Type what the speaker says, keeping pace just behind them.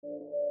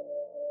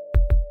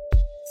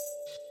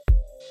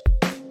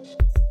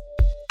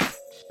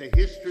The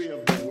history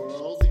of the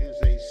world is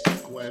a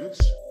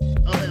sequence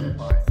of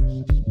empires.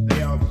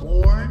 They are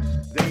born,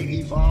 they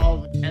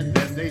evolve, and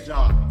then they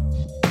die.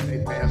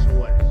 They pass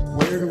away.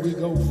 Where do we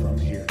go from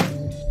here?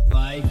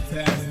 Life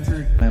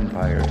after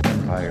empire.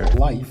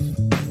 Life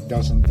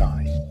doesn't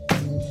die.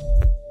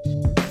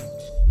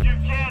 You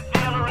can't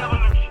kill a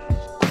revolution.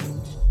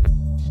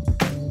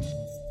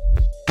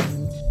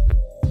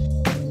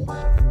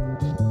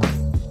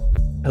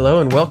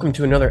 Hello and welcome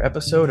to another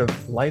episode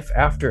of Life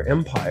After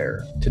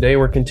Empire. Today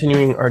we're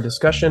continuing our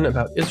discussion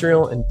about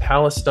Israel and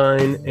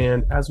Palestine,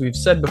 and as we've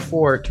said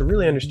before, to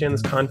really understand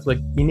this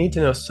conflict, you need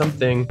to know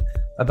something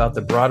about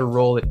the broader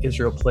role that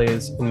Israel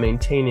plays in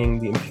maintaining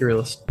the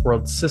imperialist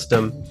world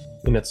system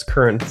in its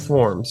current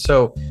form.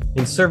 So,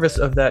 in service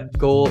of that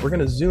goal, we're going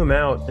to zoom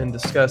out and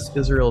discuss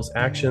Israel's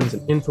actions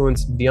and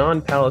influence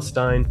beyond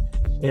Palestine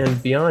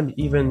and beyond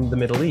even the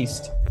Middle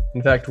East.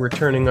 In fact, we're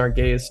turning our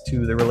gaze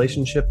to the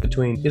relationship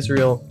between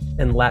Israel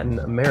and Latin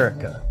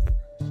America.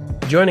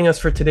 Joining us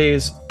for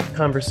today's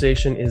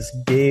conversation is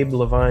Gabe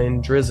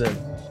Levine-Drizin.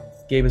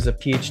 Gabe is a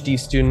PhD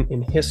student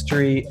in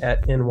history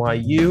at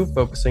NYU,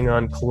 focusing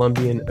on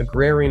Colombian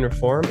agrarian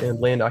reform and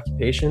land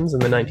occupations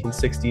in the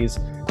 1960s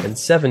and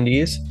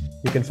 70s.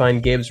 You can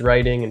find Gabe's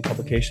writing in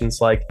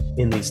publications like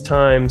In These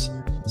Times,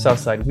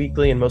 Southside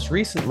Weekly, and most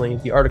recently,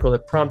 the article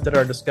that prompted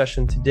our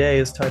discussion today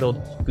is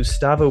titled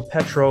Gustavo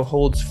Petro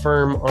Holds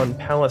Firm on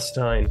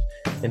Palestine,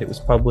 and it was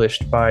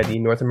published by the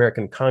North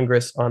American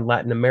Congress on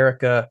Latin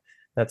America.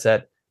 That's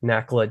at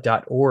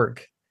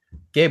NACLA.org.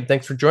 Gabe,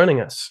 thanks for joining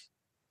us.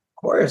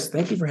 Of course.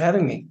 Thank you for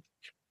having me.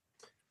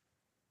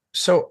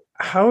 So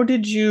how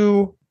did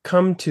you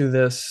come to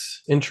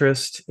this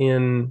interest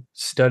in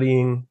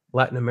studying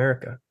Latin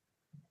America?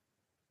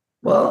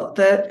 Well,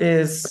 that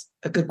is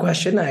a good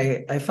question.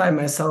 I find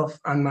myself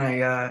on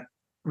my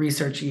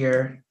research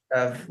year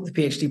of the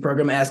PhD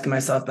program asking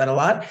myself that a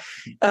lot.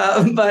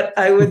 But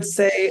I would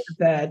say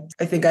that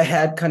I think I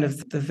had kind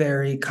of the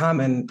very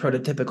common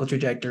prototypical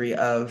trajectory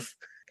of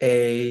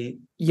a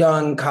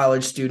young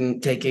college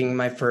student taking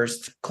my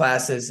first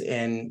classes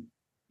in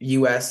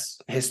U.S.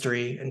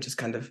 history and just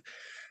kind of,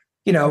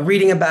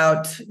 reading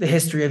about the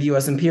history of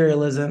U.S.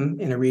 imperialism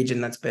in a region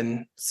that's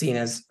been seen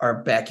as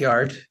our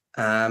backyard.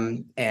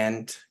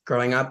 And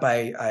growing up,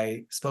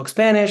 I spoke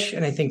Spanish,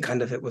 and I think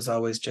kind of it was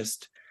always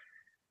just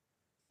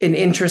an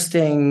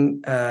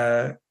interesting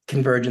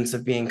convergence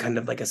of being kind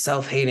of like a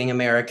self-hating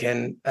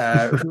American,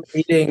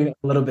 reading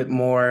a little bit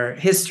more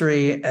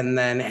history, and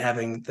then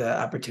having the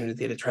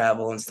opportunity to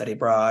travel and study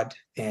abroad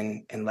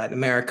in Latin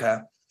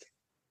America.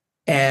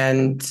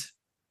 And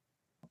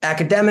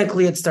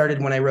academically, it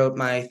started when I wrote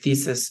my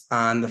thesis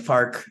on the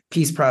FARC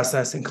peace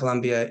process in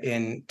Colombia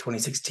in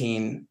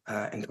 2016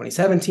 and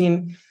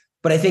 2017.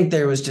 But I think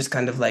there was just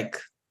kind of like,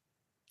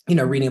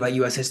 reading about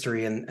U.S.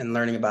 history and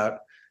learning about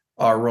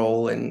our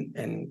role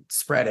in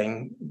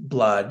spreading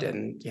blood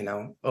and,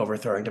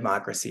 overthrowing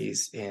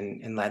democracies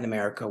in Latin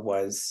America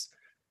was,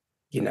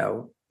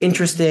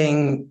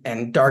 interesting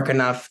and dark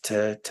enough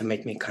to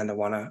make me kind of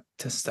want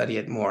to study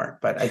it more.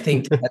 But I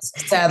think that's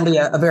sadly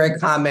a very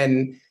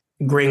common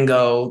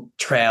gringo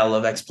trail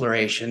of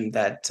exploration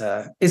that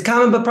is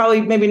common, but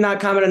probably maybe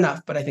not common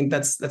enough. But I think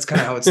that's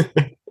kind of how it's.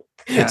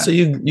 Yeah. So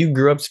you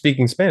grew up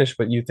speaking Spanish,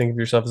 but you think of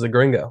yourself as a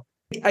gringo.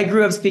 I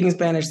grew up speaking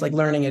Spanish, like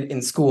learning it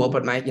in school,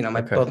 but both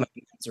my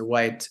parents are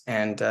white,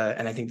 and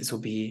I think this will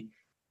be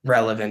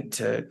relevant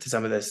to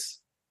some of this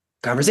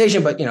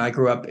conversation. But I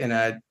grew up in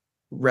a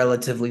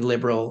relatively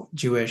liberal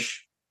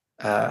Jewish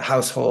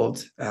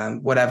household.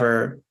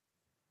 Whatever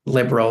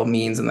liberal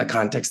means in the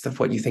context of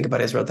what you think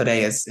about Israel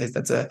today is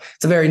it's a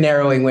very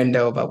narrowing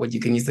window about what you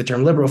can use the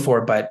term liberal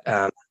for. But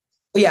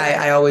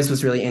I always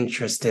was really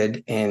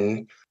interested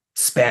in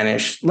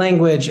Spanish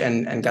language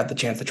and got the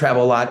chance to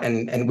travel a lot.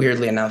 And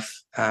weirdly enough,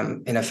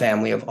 in a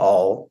family of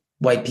all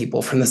white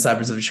people from the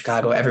suburbs of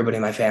Chicago, everybody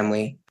in my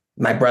family,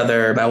 my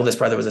oldest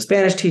brother was a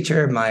Spanish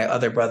teacher. My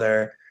other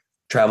brother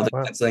traveled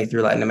extensively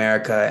through Latin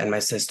America, and my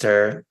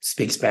sister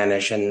speaks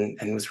Spanish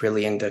and was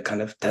really into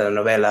kind of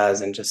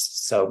telenovelas. And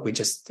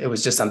it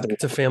was just something.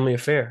 It's a family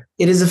affair.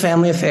 It is a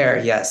family affair.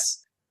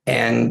 Yes.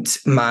 And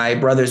my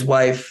brother's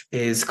wife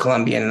is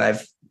Colombian, and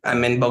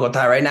I'm in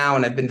Bogota right now,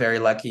 and I've been very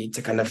lucky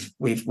to kind of,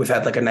 we've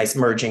had like a nice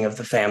merging of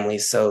the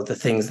families. So the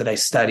things that I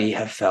study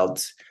have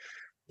felt,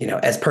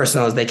 as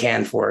personal as they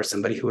can for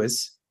somebody who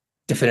is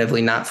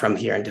definitively not from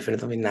here and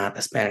definitively not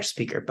a Spanish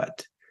speaker.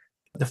 But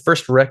the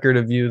first record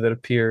of you that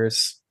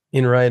appears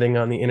in writing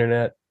on the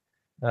internet,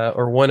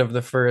 or one of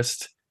the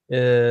first,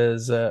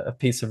 is a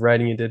piece of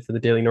writing you did for the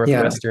Daily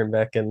Northwestern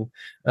back in,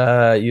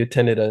 you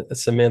attended a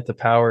Samantha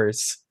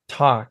Powers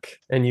talk,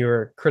 and you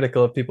were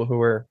critical of people who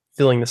were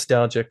feeling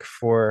nostalgic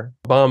for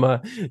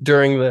Obama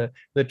during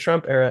the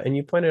Trump era. And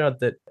you pointed out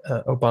that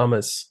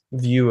Obama's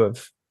view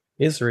of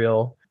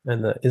Israel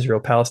and the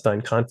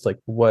Israel-Palestine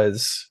conflict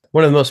was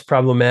one of the most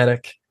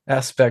problematic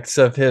aspects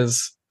of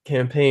his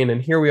campaign.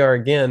 And here we are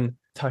again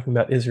talking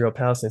about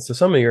Israel-Palestine. So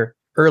some of your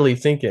early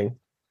thinking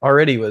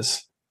already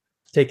was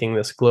taking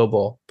this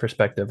global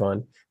perspective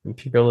on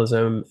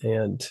imperialism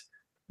and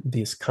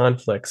these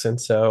conflicts. And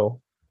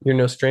so you're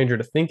no stranger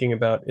to thinking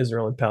about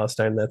Israel and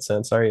Palestine in that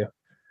sense, are you?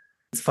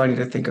 It's funny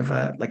to think of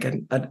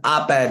an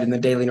op-ed in the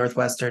Daily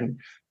Northwestern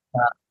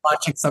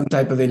launching some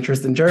type of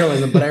interest in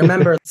journalism. But I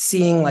remember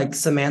seeing like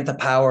Samantha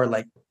Power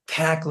like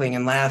cackling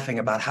and laughing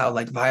about how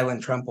like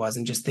violent Trump was,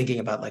 and just thinking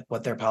about like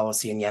what their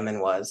policy in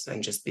Yemen was,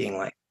 and just being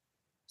like,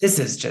 this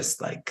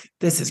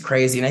is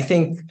crazy. And I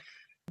think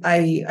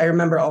I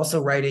remember also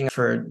writing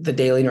for the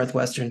Daily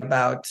Northwestern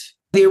about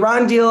the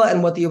Iran deal,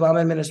 and what the Obama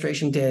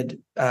administration did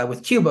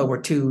with Cuba were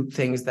two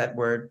things that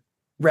were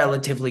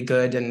relatively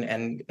good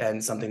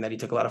and something that he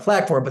took a lot of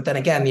flack for. But then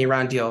again, the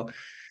Iran deal,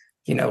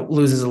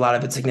 loses a lot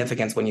of its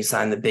significance when you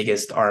sign the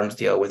biggest arms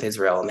deal with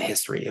Israel in the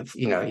history of, the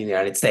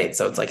United States.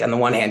 So it's like, on the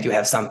one hand, you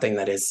have something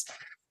that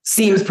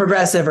seems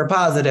progressive or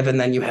positive, and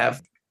then you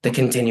have the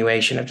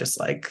continuation of just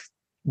like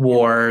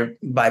war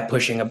by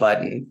pushing a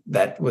button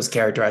that was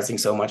characterizing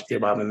so much of the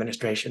Obama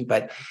administration.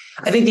 But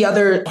I think the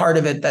other part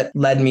of it that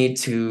led me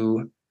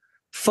to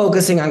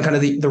focusing on kind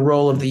of the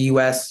role of the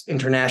U.S.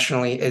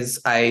 internationally is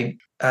I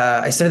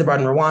studied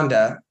abroad in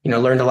Rwanda,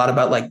 learned a lot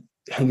about like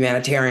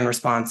humanitarian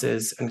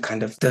responses, and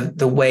kind of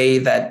the way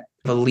that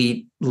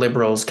elite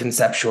liberals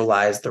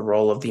conceptualize the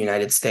role of the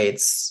United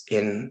States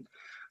in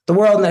the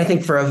world. And I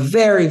think for a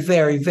very,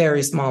 very,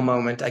 very small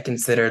moment, I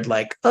considered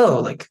like,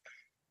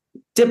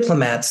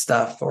 diplomat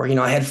stuff, or,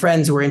 I had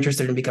friends who were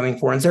interested in becoming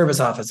foreign service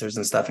officers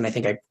and stuff. And I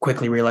think I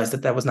quickly realized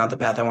that was not the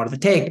path I wanted to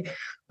take.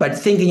 But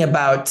thinking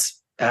about,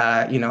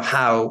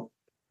 how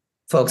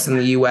folks in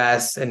the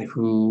US and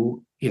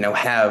who,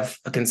 have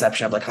a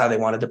conception of like how they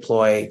want to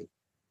deploy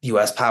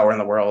US power in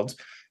the world,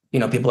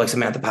 people like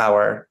Samantha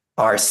Power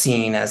are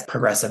seen as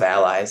progressive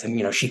allies.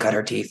 And, she cut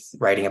her teeth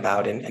writing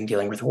about and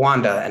dealing with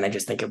Rwanda. And I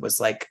just think it was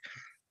like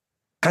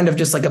kind of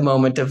just like a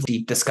moment of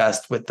deep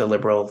disgust with the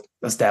liberal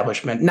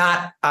establishment.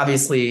 Not,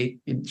 obviously,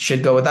 it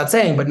should go without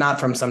saying, but not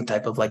from some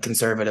type of like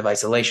conservative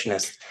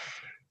isolationist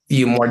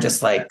view, more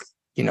just like,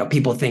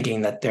 people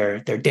thinking that they're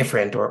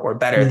different or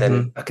better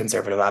than a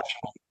conservative option.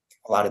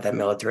 A lot of that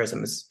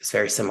militarism is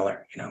very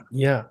similar,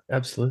 Yeah,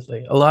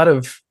 absolutely. A lot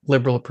of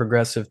liberal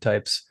progressive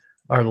types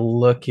are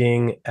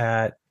looking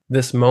at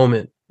this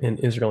moment in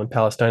Israel and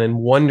Palestine and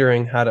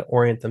wondering how to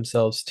orient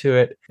themselves to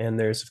it. And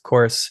there's, of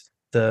course,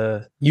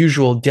 the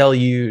usual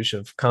deluge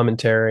of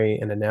commentary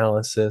and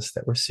analysis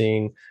that we're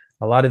seeing,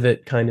 a lot of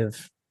it kind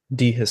of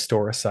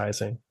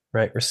dehistoricizing,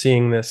 right? We're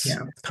seeing this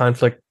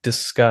conflict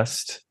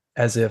discussed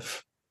as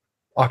if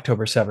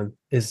October 7th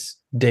is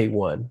day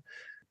one.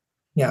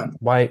 Yeah.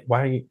 Why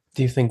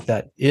do you think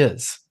that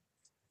is?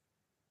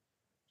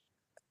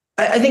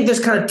 I think there's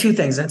kind of two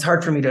things. It's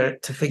hard for me to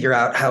figure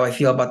out how I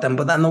feel about them.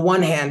 But on the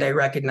one hand, I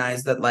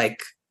recognize that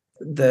like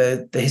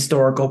the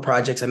historical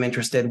projects I'm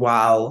interested,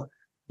 while,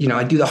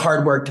 I do the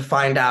hard work to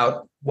find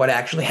out what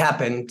actually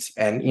happened.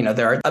 And,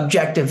 there are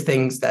objective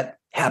things that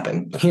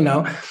happen,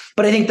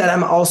 but I think that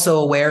I'm also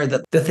aware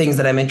that the things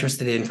that I'm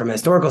interested in from a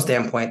historical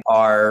standpoint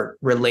are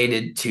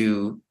related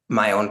to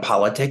my own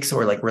politics,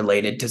 or like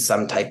related to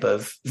some type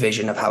of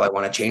vision of how I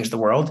want to change the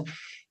world.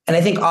 And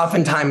I think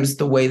oftentimes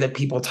the way that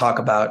people talk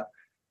about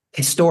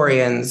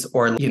historians,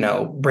 or,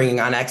 bringing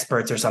on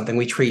experts or something,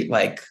 we treat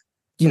like,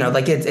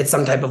 like it's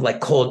some type of like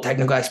cold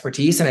technical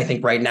expertise. And I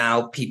think right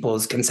now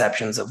people's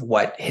conceptions of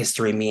what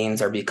history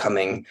means are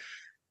becoming,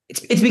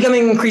 it's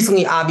becoming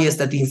increasingly obvious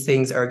that these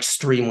things are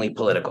extremely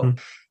political.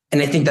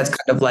 And I think that's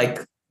kind of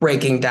like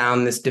breaking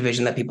down this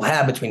division that people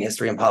have between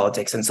history and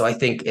politics. And so I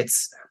think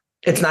it's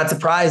not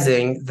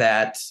surprising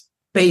that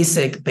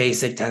basic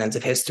tenets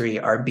of history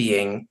are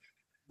being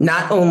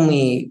not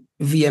only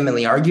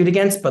vehemently argued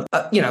against, but,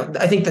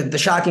 I think that the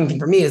shocking thing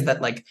for me is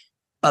that like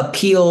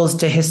appeals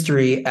to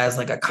history as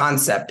like a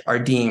concept are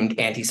deemed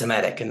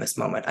anti-Semitic in this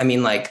moment. I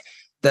mean, like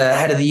the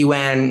head of the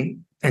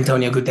UN,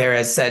 Antonio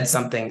Guterres, said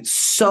something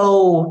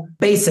so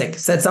basic,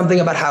 said something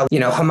about how,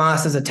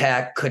 Hamas's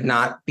attack could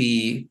not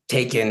be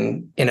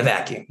taken in a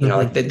vacuum,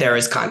 like that there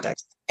is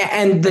context.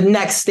 And the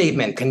next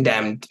statement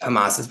condemned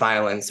Hamas's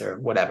violence or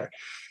whatever.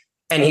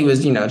 And he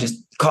was,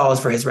 just calls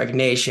for his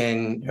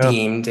resignation,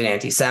 deemed an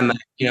anti-Semite,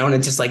 and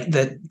it's just like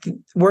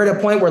we're at a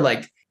point where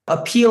like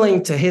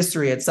appealing to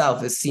history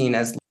itself is seen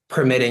as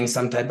permitting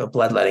some type of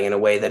bloodletting in a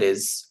way that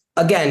is,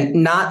 again,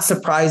 not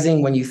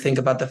surprising when you think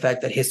about the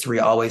fact that history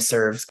always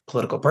serves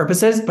political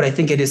purposes. But I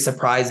think it is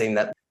surprising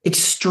that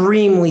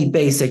extremely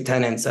basic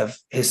tenets of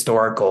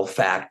historical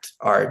fact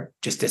are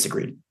just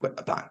disagreed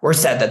upon, or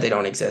said that they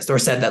don't exist, or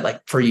said that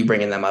like for you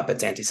bringing them up,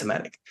 it's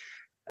anti-Semitic.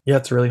 Yeah,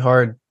 it's really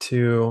hard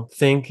to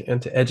think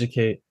and to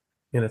educate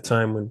in a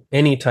time when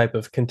any type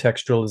of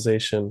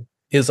contextualization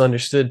is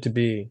understood to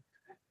be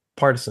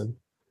partisan,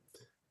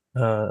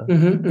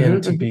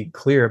 and to be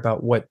clear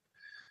about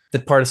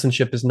that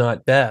partisanship is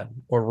not bad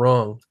or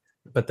wrong,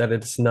 but that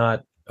it's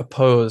not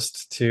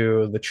opposed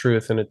to the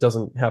truth, and it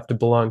doesn't have to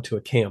belong to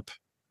a camp.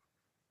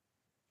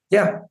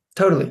 Yeah,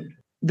 totally.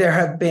 There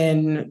have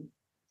been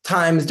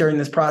times during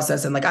this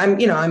process, and like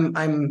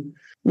I'm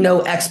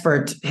no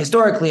expert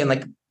historically, and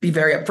like be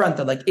very upfront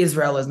that like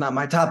Israel is not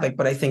my topic,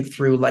 but I think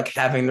through like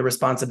having the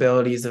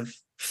responsibilities of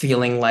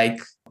feeling like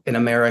an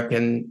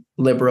American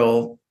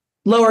liberal,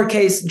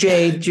 lowercase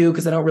J Jew,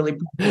 because I don't really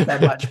practice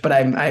that much, but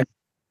I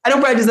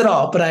don't practice at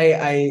all. But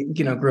I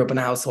grew up in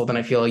a household, and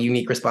I feel a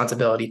unique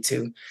responsibility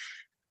to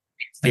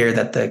clear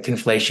that the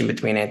conflation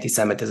between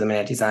anti-Semitism and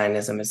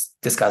anti-Zionism is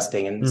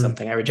disgusting and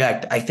something I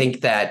reject. I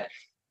think that,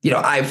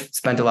 I've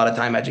spent a lot of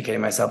time educating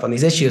myself on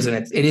these issues, and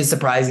it is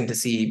surprising to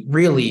see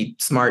really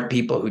smart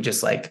people who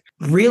just like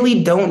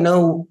really don't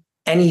know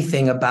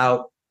anything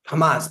about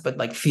Hamas, but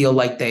like feel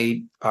like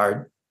they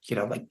are,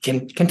 like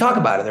can talk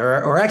about it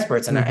or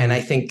experts. And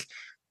I think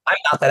I'm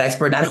not that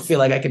expert, and I don't feel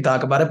like I could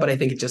talk about it, but I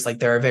think it's just like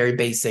there are very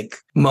basic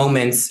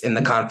moments in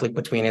the conflict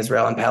between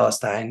Israel and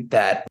Palestine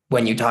that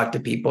when you talk to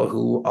people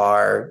who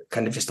are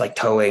kind of just like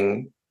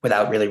towing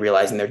without really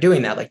realizing they're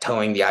doing that, like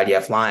towing the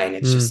IDF line,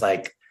 it's just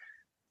like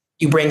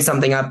you bring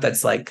something up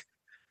that's like,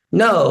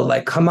 no,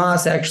 like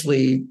Hamas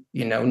actually,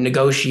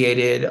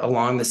 negotiated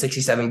along the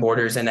 67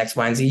 borders in X,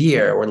 Y, and Z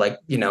year, or like,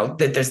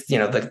 that there's,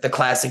 the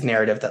classic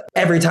narrative that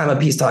every time a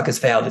peace talk has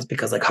failed is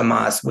because like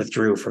Hamas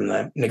withdrew from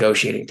the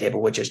negotiating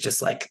table, which is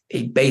just like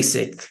a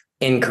basic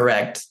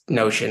incorrect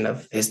notion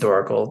of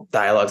historical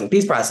dialogues and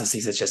peace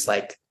processes. It's just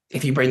like,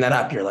 if you bring that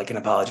up, you're like an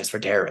apologist for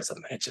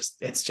terrorism.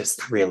 It's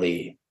just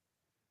really,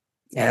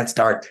 it's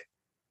dark.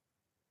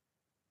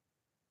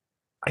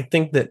 I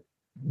think that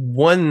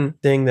one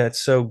thing that's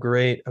so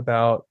great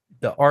about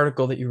the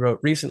article that you wrote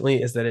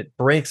recently is that it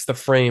breaks the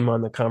frame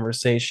on the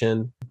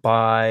conversation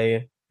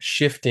by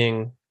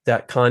shifting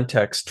that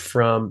context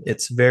from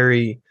its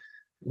very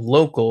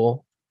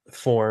local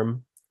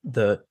form,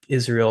 the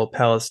Israel,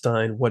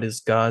 Palestine, what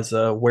is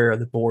Gaza, where are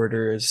the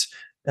borders,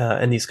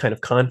 and these kind of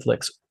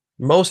conflicts.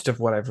 Most of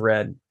what I've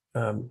read,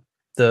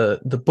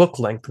 the book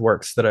length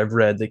works that I've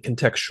read, they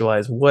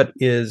contextualize what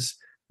is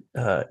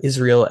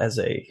Israel as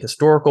a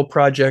historical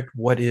project,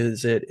 what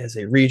is it as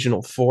a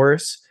regional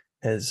force,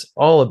 has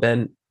all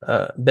been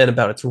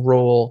about its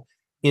role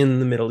in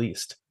the Middle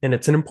East. And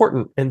it's an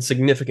important and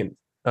significant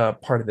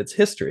part of its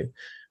history.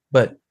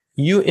 But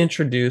you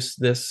introduce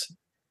this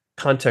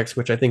context,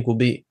 which I think will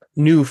be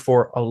new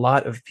for a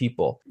lot of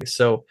people.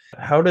 So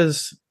how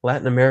does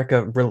Latin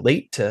America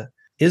relate to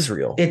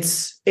Israel?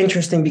 It's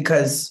interesting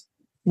because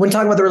when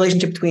talking about the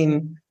relationship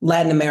between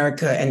Latin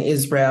America and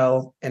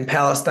Israel and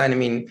Palestine, I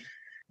mean,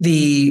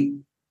 the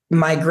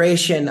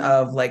migration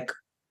of like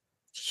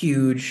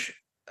huge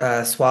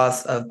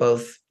swaths of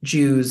both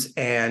Jews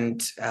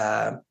and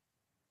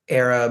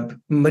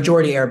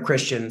majority Arab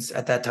Christians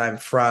at that time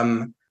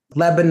from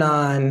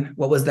Lebanon,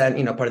 what was that,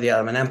 part of the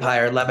Ottoman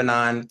Empire,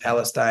 Lebanon,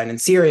 Palestine, and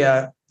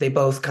Syria, they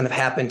both kind of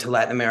happened to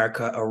Latin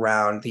America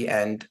around the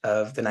end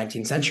of the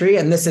 19th century.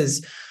 And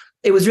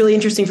it was really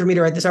interesting for me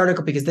to write this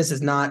article because this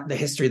is not the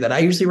history that I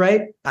usually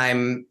write.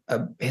 I'm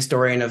a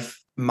historian of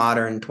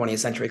modern 20th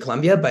century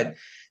Colombia, but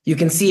you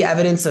can see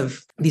evidence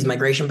of these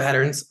migration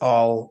patterns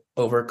all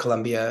over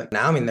Colombia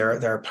now. I mean,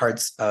 there are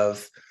parts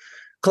of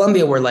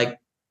Colombia where like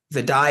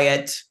the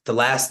diet, the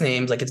last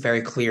names, like it's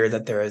very clear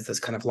that there is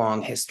this kind of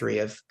long history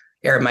of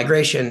Arab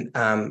migration.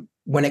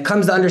 When it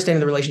comes to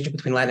understanding the relationship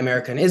between Latin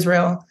America and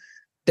Israel,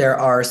 there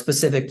are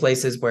specific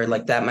places where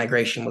like that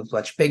migration was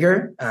much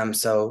bigger.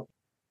 So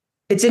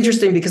it's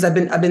interesting because I've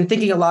been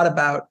thinking a lot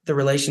about the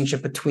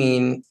relationship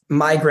between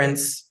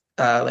migrants,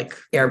 like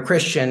Arab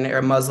Christian,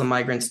 Arab Muslim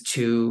migrants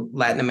to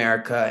Latin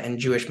America and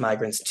Jewish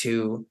migrants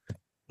to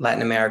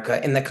Latin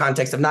America in the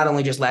context of not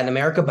only just Latin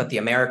America, but the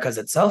Americas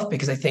itself,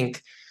 because I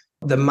think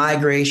the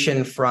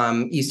migration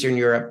from Eastern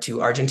Europe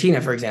to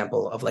Argentina, for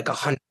example, of like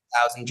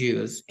 100,000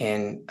 Jews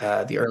in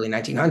the early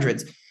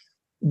 1900s,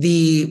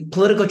 the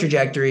political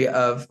trajectory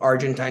of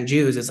Argentine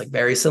Jews is like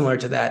very similar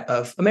to that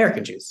of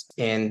American Jews.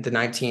 In the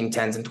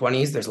 1910s and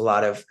 20s, there's a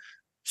lot of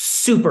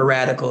super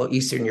radical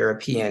Eastern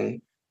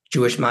European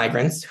Jewish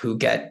migrants who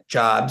get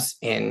jobs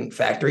in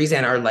factories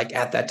and are like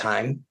at that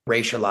time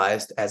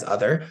racialized as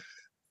other.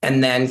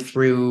 And then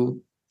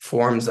through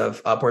forms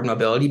of upward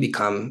mobility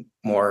become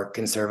more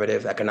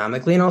conservative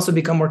economically and also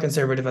become more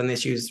conservative on the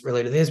issues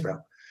related to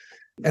Israel.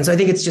 And so I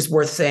think it's just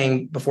worth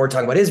saying before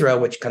talking about Israel,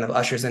 which kind of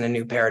ushers in a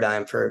new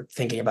paradigm for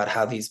thinking about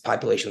how these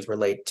populations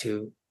relate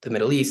to the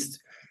Middle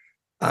East.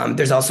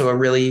 There's also a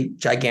really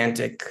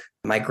gigantic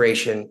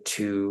migration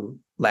to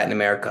Latin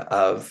America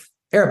of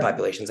Arab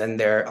populations. And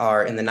there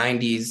are in the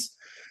 90s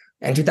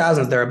and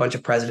 2000s, there are a bunch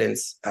of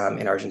presidents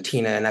in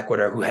Argentina and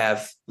Ecuador who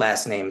have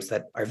last names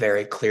that are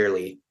very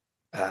clearly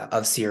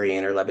of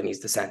Syrian or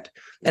Lebanese descent.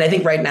 And I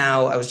think right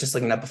now, I was just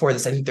looking up before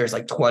this, I think there's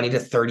like 20 to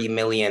 30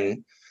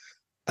 million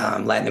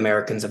Latin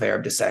Americans of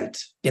Arab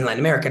descent in Latin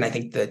America. And I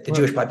think that the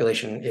Jewish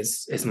population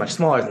is much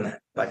smaller than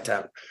that.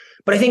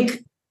 But I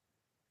think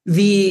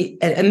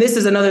and this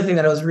is another thing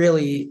that I was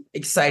really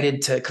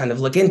excited to kind of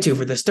look into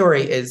for the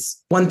story is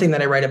one thing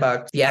that I write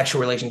about the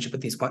actual relationship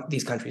with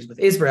these countries with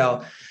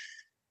Israel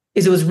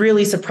is it was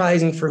really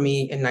surprising for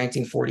me in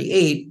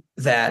 1948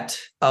 that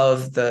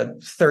of the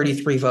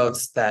 33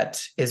 votes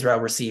that Israel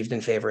received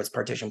in favor of its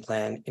partition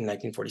plan in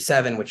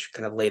 1947, which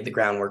kind of laid the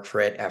groundwork for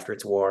it after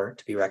its war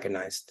to be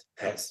recognized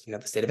as,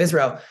 the state of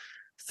Israel,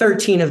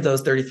 13 of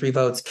those 33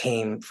 votes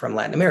came from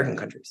Latin American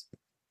countries.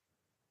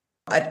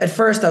 At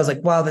first, I was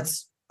like, wow,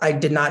 I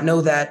did not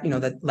know that,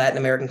 that Latin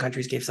American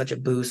countries gave such a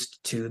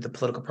boost to the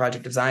political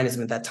project of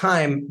Zionism at that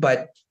time.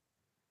 But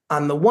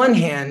on the one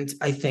hand,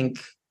 I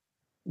think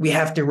we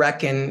have to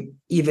reckon,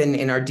 even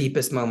in our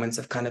deepest moments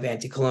of kind of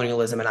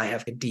anti-colonialism, and I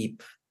have a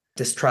deep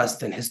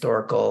distrust and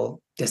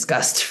historical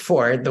disgust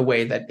for the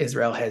way that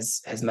Israel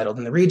has meddled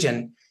in the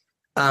region.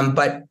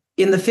 But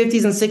in the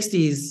 50s and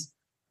 60s,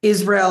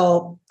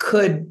 Israel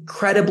could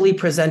credibly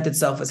present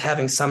itself as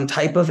having some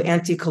type of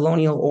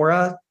anti-colonial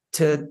aura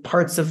to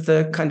parts of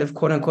the kind of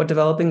quote unquote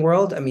developing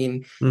world. I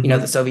mean,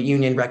 the Soviet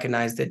Union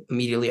recognized it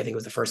immediately. I think it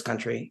was the first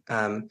country.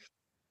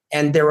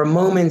 And there were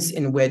moments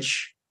in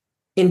which,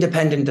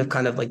 independent of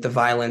kind of like the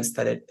violence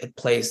that it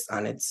placed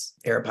on its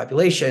Arab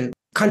population,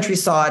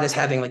 countries saw it as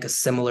having like a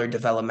similar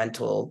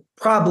developmental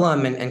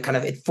problem, and kind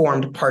of it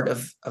formed part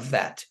of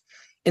that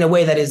in a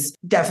way that is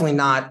definitely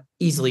not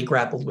easily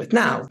grappled with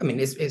now. I mean,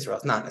 Israel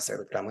is not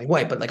necessarily predominantly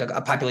white, but like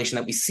a population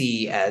that we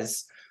see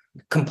as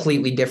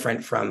completely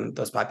different from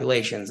those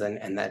populations,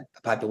 and that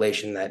a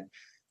population that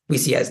we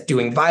see as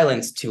doing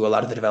violence to a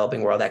lot of the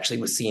developing world actually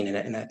was seen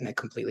in a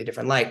completely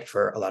different light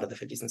for a lot of the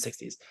 50s and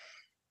 60s.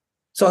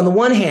 So on the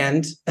one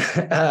hand,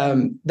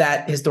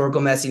 that historical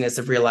messiness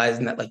of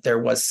realizing that like there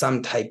was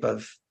some type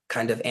of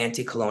kind of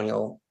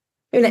anti-colonial,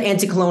 maybe not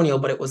anti-colonial,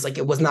 but it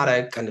was not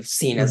a kind of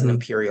seen as an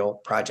imperial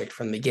project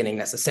from the beginning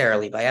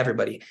necessarily by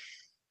everybody.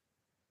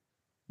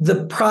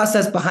 The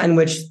process behind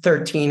which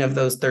 13 of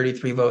those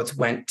 33 votes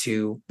went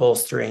to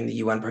bolstering the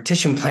UN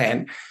partition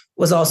plan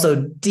was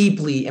also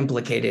deeply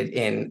implicated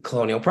in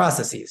colonial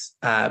processes,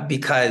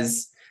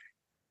 because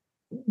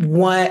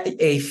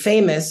a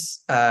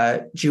famous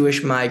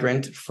Jewish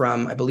migrant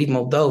from, I believe,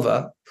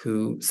 Moldova,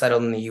 who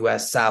settled in the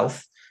U.S.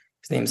 South,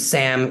 his name's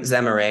Sam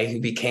Zemere, who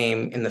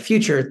became in the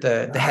future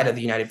the head of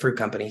the United Fruit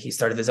Company. He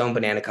started his own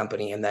banana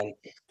company, and then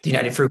the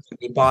United Fruit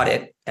Company bought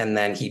it, and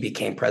then he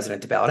became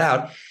president to bail it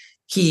out.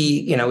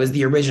 He, is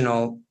the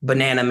original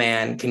banana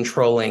man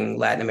controlling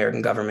Latin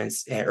American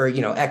governments, or,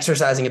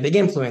 exercising a big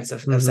influence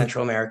of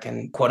Central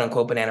American quote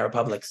unquote banana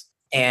republics.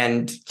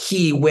 And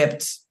he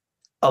whipped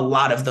a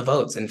lot of the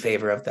votes in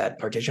favor of that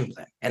partition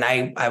plan. And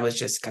I was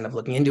just kind of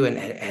looking into it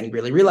and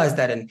really realized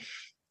that. And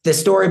the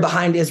story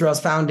behind Israel's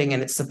founding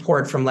and its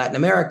support from Latin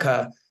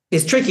America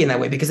is tricky in that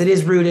way, because it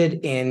is rooted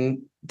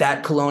in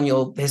that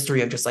colonial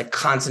history of just like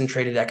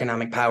concentrated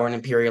economic power and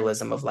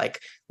imperialism of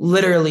like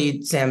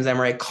literally Sam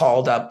Zemere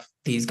called up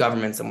these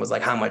governments and was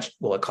like, how much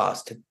will it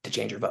cost to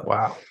change your vote?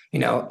 Wow.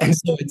 And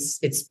so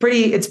it's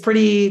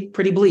pretty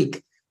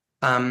bleak.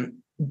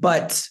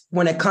 But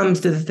when it comes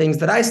to the things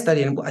that I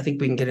study, and I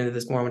think we can get into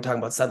this more when we're talking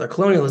about settler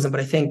colonialism, but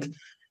I think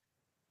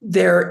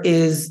there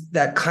is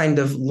that kind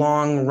of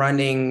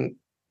long-running,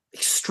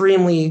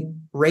 extremely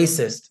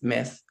racist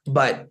myth,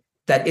 but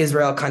that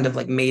Israel kind of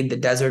like made the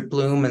desert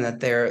bloom, and that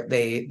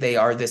they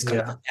are this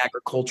kind of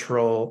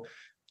agricultural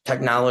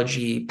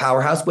technology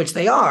powerhouse, which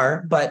they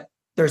are, but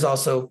there's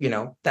also,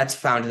 that's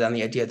founded on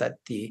the idea that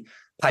the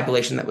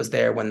population that was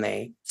there when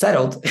they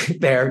settled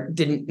there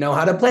didn't know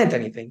how to plant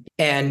anything.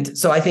 And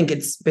so I think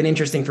it's been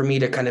interesting for me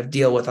to kind of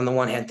deal with, on the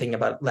one hand, thinking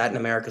about Latin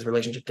America's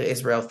relationship to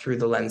Israel through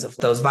the lens of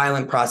those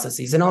violent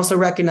processes, and also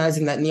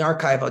recognizing that in the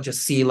archive, I'll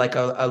just see like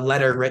a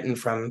letter written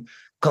from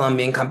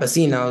Colombian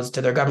campesinos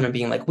to their government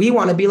being like, we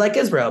want to be like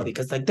Israel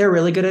because like they're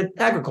really good at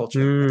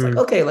agriculture. It's like,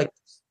 okay, like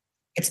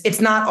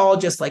it's not all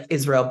just like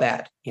Israel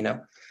bad,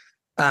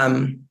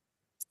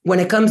 when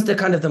it comes to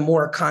kind of the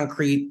more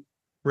concrete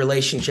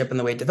relationship and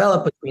the way it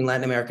developed between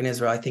Latin America and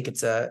Israel, I think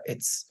it's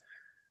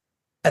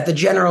at the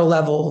general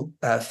level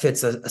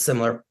fits a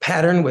similar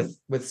pattern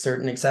with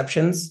certain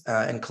exceptions,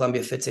 and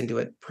Colombia fits into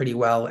it pretty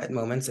well at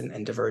moments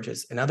and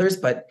diverges in others.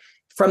 But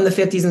from the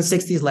 50s and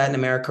 60s, Latin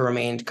America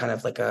remained kind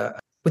of like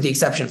with the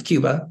exception of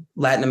Cuba,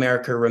 Latin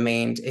America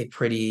remained a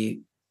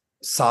pretty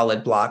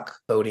solid bloc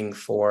voting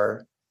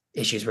for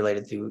issues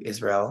related to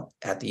Israel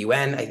at the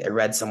UN. I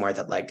read somewhere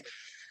that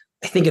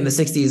I think in the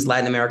 60s,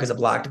 Latin America as a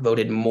bloc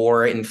voted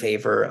more in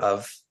favor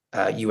of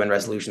UN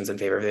resolutions in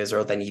favor of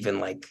Israel than even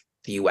like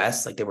the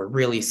US. Like they were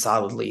really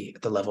solidly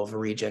at the level of a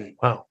region,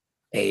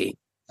 a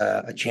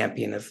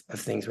champion of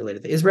things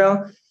related to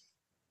Israel.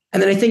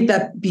 And then I think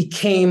that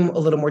became a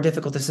little more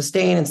difficult to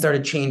sustain and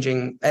started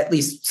changing. At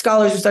least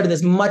scholars who study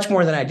this much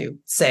more than I do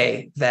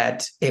say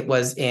that it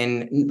was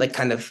in like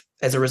kind of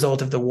as a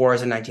result of the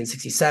wars in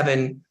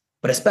 1967,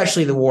 but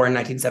especially the war in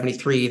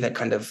 1973 that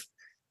kind of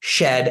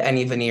shed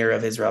any veneer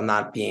of Israel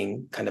not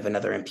being kind of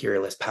another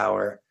imperialist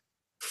power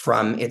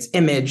from its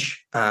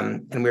image.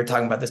 And we were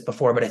talking about this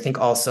before, but I think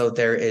also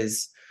there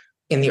is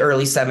in the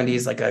early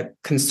 70s, like a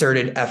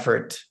concerted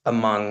effort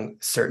among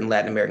certain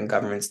Latin American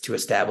governments to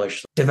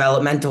establish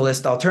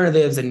developmentalist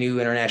alternatives, a new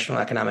international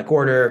economic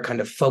order, kind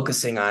of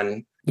focusing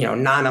on,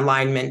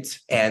 non-alignment,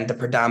 and the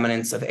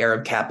predominance of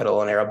Arab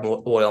capital and Arab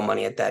oil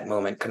money at that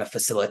moment kind of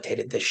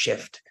facilitated this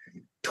shift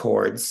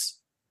towards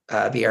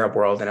the Arab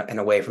world and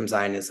away from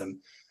Zionism.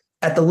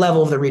 At the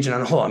level of the region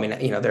on the whole, I mean,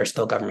 there are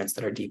still governments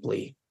that are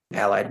deeply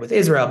allied with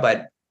Israel,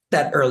 but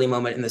that early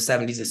moment in the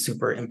 70s is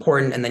super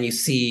important. And then you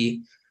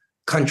see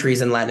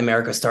countries in Latin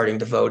America starting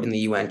to vote in the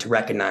UN to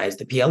recognize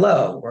the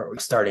PLO, or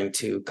starting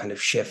to kind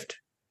of shift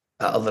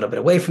a little bit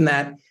away from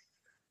that.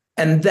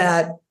 And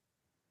that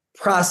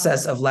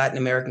process of Latin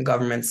American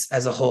governments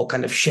as a whole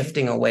kind of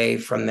shifting away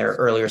from their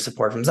earlier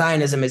support from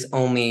Zionism is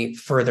only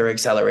further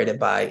accelerated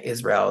by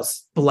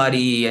Israel's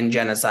bloody and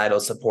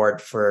genocidal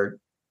support for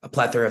a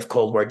plethora of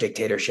Cold War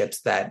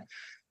dictatorships that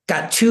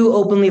got too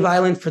openly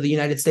violent for the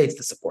United States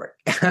to support.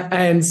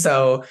 And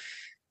so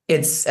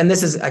and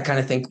this is, I kind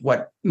of think,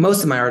 what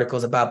most of my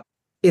articles about.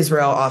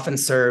 Israel often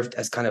served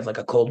as kind of like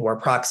a Cold War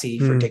proxy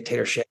for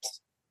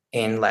dictatorships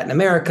in Latin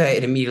America.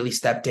 It immediately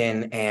stepped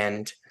in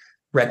and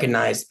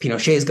recognized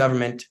Pinochet's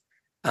government,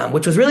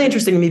 which was really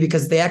interesting to me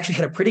because they actually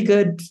had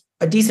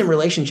a decent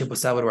relationship with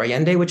Salvador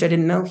Allende, which I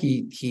didn't know.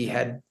 He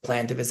had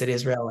planned to visit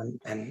Israel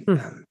and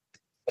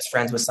was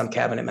friends with some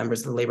cabinet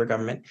members of the Labor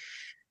government.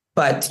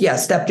 But yeah,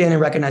 stepped in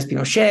and recognized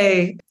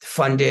Pinochet,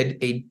 funded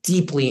a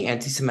deeply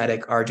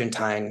anti-Semitic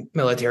Argentine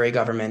military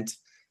government,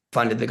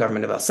 funded the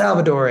government of El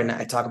Salvador. And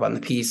I talk about in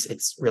the piece,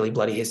 it's really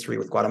bloody history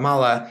with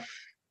Guatemala.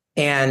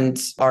 And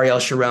Ariel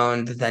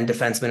Sharon, the then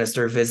defense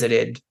minister,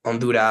 visited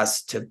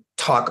Honduras to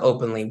talk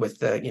openly with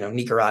the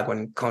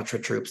Nicaraguan Contra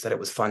troops that it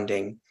was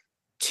funding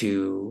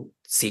to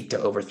seek to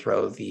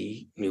overthrow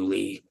the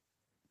newly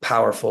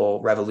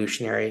powerful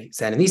revolutionary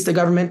Sandinista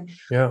government.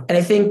 Yeah. And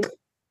I think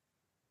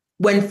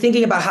when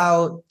thinking about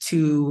how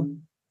to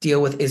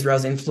deal with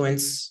Israel's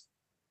influence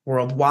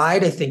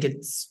worldwide, I think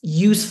it's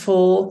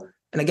useful.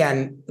 And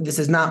again, this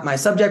is not my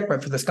subject,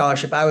 but for the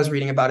scholarship I was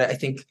reading about it, I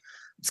think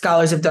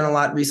scholars have done a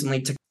lot recently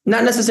to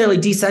not necessarily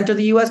decenter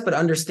the US, but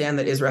understand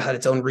that Israel had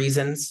its own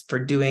reasons for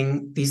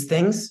doing these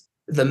things.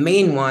 The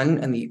main one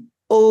and the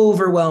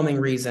overwhelming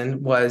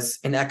reason was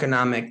an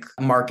economic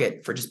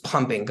market for just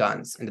pumping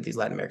guns into these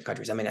Latin American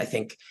countries. I mean, I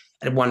think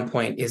at one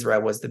point,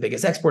 Israel was the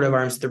biggest exporter of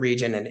arms to the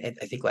region, and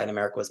I think Latin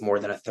America was more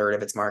than a third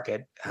of its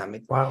market.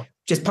 Wow.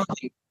 Just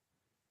pumping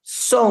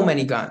so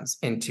many guns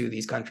into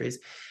these countries.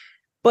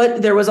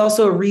 But there was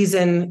also a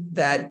reason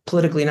that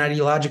politically and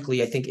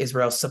ideologically, I think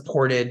Israel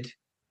supported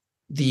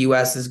the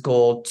US's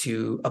goal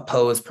to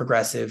oppose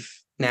progressive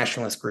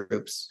nationalist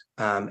groups.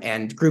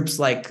 And groups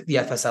like the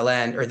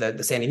FSLN or the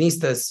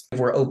Sandinistas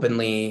were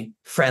openly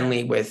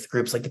friendly with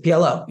groups like the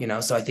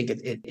PLO, so I think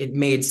it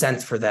made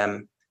sense for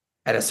them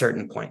at a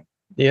certain point.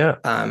 Yeah.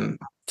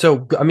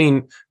 So, I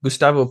mean,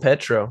 Gustavo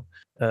Petro,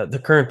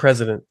 the current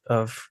president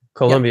of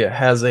Colombia,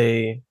 has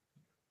a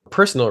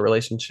personal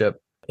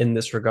relationship in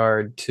this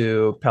regard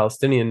to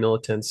Palestinian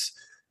militants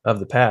of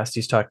the past.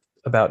 He's talked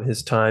about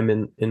his time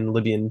in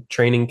Libyan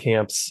training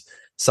camps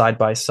side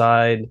by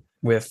side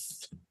with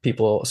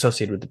people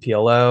associated with the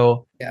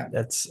PLO. Yeah.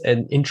 That's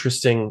an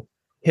interesting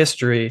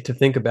history to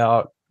think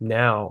about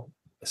now,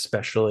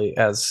 especially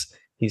as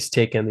he's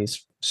taken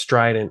these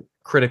strident,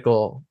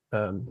 critical,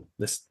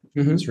 this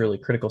really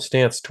critical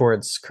stance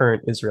towards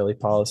current Israeli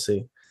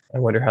policy. I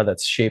wonder how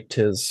that's shaped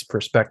his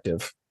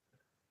perspective.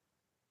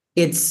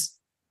 It's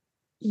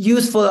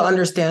useful to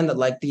understand that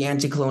like the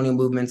anti-colonial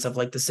movements of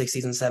like the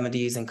 60s and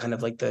 70s and kind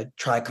of like the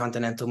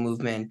tri-continental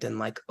movement and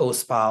like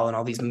OSPAL and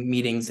all these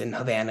meetings in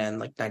Havana in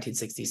like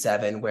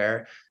 1967,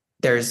 where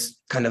there's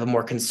kind of a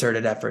more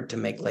concerted effort to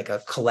make like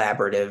a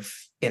collaborative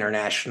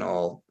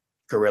international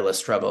guerrilla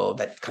struggle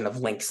that kind of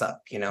links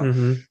up,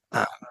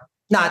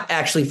 not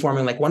actually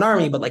forming like one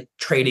army, but like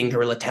trading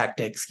guerrilla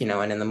tactics,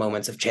 and in the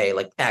moments of Che,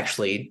 like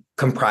actually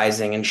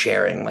comprising and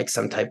sharing like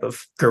some type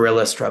of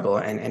guerrilla struggle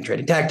and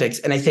trading tactics.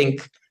 And I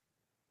think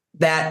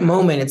that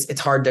moment,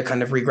 it's hard to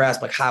kind of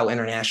regrasp like how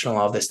international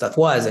all this stuff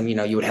was. And,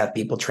 you would have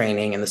people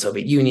training in the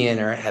Soviet Union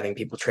or having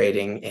people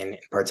trading in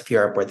parts of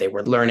Europe where they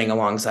were learning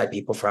alongside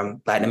people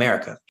from Latin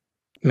America.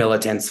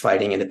 Militants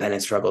fighting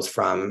independence struggles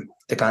from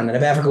the continent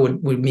of Africa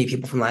would meet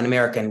people from Latin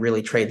America and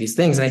really trade these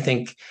things. And I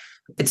think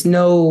it's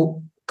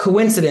no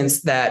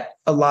coincidence that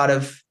a lot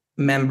of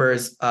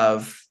members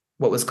of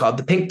what was called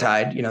the Pink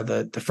Tide,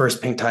 the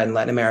first Pink Tide in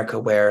Latin America,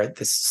 where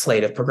this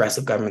slate of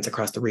progressive governments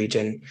across the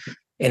region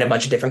in a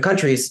bunch of different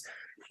countries,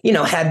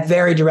 had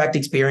very direct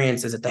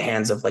experiences at the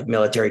hands of like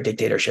military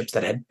dictatorships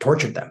that had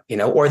tortured them,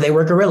 or they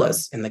were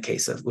guerrillas in the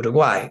case of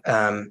Uruguay.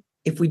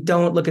 If we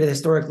don't look at it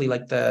historically,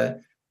 like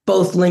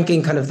both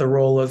linking kind of the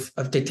role of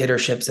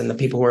dictatorships and the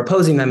people who were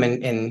opposing them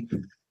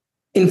in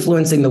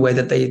influencing the way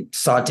that they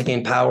sought to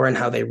gain power and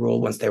how they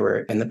ruled once they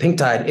were in the Pink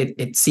Tide,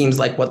 it seems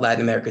like what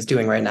Latin America is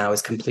doing right now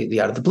is completely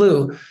out of the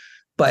blue.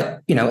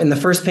 But, in the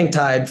first Pink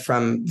Tide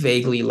from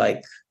vaguely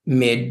like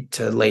mid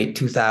to late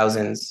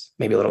 2000s,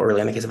 maybe a little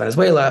early in the case of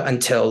Venezuela,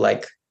 until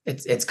like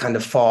it's kind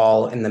of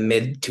fall in the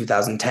mid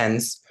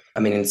 2010s. I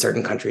mean, in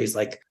certain countries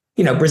like,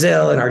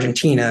 Brazil and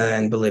Argentina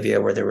and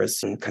Bolivia, where there was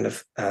some kind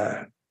of,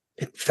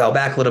 it fell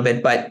back a little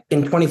bit. But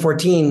in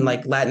 2014,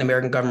 like Latin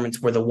American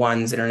governments were the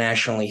ones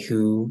internationally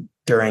who,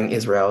 during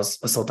Israel's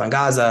assault on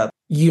Gaza,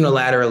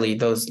 unilaterally,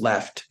 those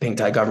left Pink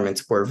Tide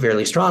governments were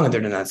very strong in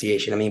their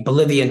denunciation. I mean,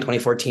 Bolivia in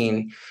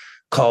 2014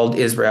 called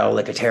Israel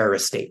like a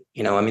terrorist state.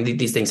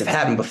 These things have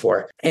happened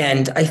before.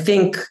 And I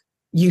think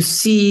you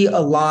see a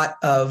lot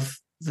of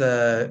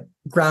the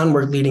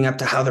groundwork leading up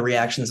to how the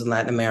reactions in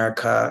Latin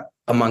America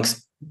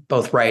amongst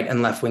both right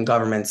and left-wing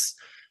governments.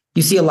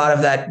 You see a lot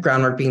of that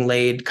groundwork being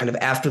laid kind of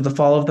after the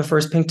fall of the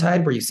first pink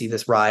tide, where you see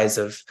this rise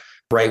of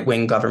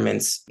right-wing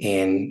governments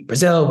in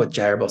Brazil with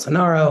Jair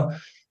Bolsonaro,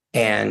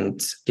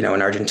 and in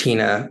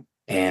Argentina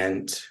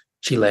and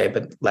Chile,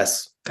 but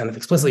less kind of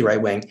explicitly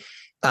right-wing.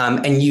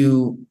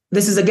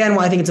 This is again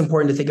why I think it's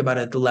important to think about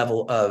it at the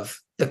level of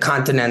the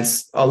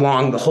continents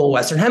along the whole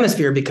Western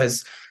Hemisphere,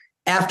 because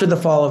after the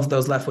fall of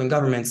those left-wing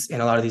governments in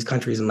a lot of these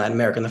countries in Latin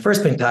America in the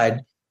first pink tide,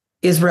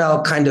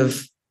 Israel kind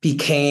of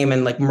became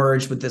and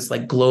merged with this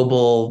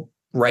global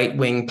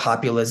right-wing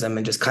populism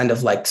and just kind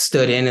of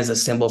stood in as a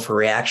symbol for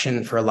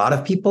reaction for a lot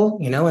of people,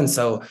 and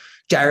so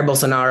Jair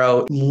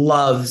Bolsonaro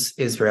loves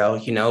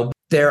Israel.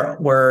 There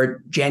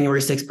were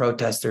January 6th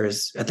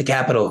protesters at the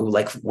Capitol who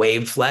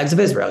waved flags of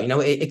Israel.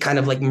 It kind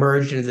of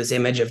merged into this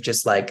image of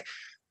just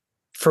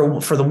for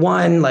the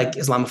one,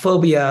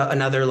 Islamophobia,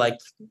 another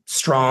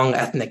strong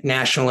ethnic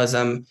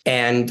nationalism,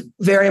 and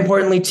very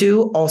importantly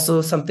too,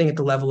 also something at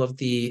the level of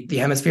the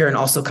hemisphere, and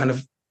also kind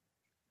of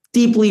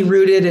deeply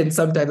rooted in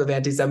some type of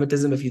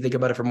anti-Semitism, if you think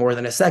about it for more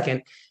than a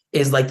second,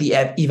 is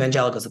the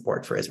evangelical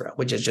support for Israel,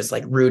 which is just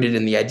rooted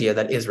in the idea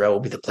that Israel will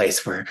be the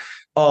place where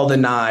all the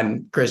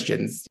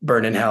non-Christians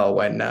burn in hell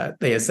when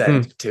they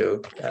ascend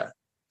to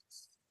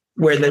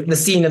where the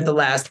scene of the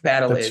last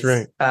battle That's is.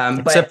 Right.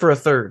 Except Except for a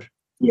third.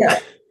 Yeah.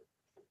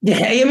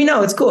 Yeah, I mean,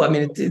 no, it's cool. I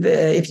mean,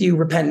 if you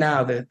repent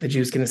now, the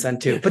Jews can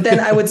ascend too. But then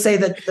I would say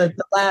that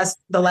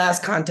the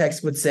last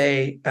context would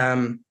say,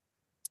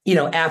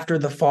 after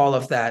the fall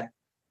of that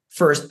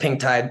first pink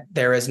tide,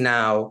 there is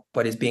now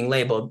what is being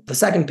labeled the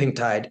second pink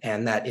tide,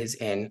 and that is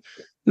in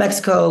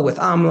Mexico with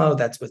AMLO,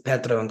 that's with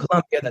Petro in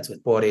Colombia, that's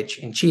with Boric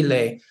in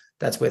Chile,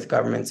 that's with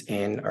governments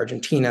in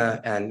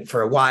Argentina, and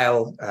for a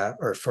while,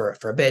 or for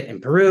a bit in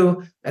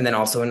Peru, and then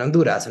also in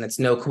Honduras. And it's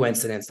no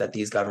coincidence that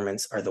these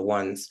governments are the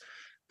ones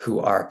who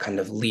are kind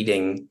of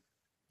leading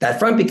that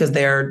front, because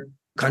they're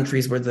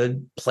countries where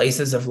the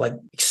places of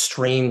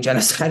extreme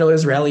genocidal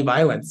Israeli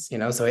violence,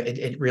 so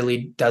it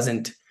really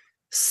doesn't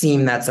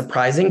seem that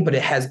surprising, but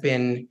it has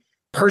been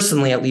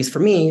personally, at least for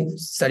me,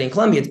 studying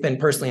Colombia, it's been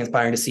personally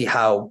inspiring to see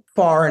how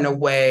far and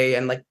away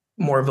and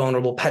more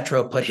vulnerable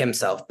Petro put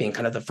himself, being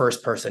kind of the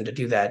first person to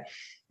do that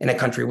in a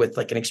country with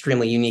an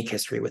extremely unique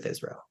history with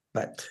Israel.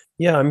 But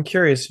yeah, I'm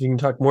curious if you can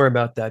talk more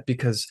about that,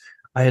 because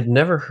I had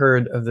never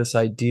heard of this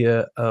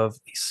idea of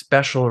a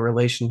special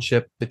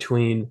relationship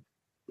between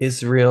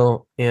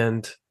Israel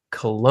and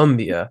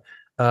Colombia.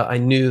 I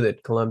knew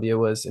that Colombia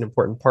was an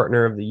important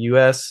partner of the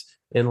U.S.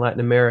 in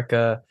Latin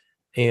America.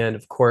 And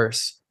of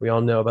course, we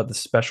all know about the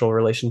special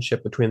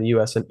relationship between the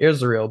U.S. and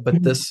Israel.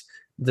 But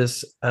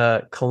this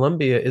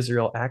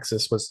Colombia-Israel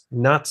axis was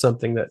not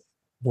something that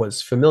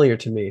was familiar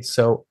to me.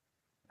 So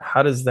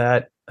how does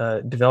that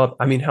develop?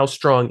 I mean, how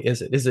strong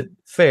is it? Is it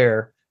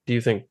fair, do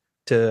you think,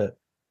 to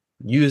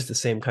use the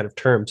same kind of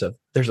terms of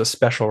there's a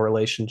special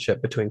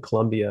relationship between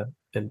Colombia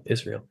and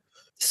Israel?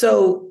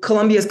 So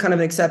Colombia is kind of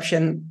an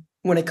exception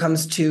when it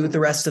comes to the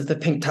rest of the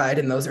pink tide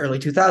in those early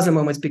 2000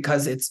 moments,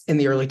 because it's in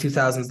the early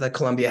 2000s that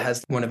Colombia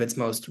has one of its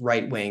most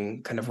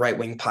right-wing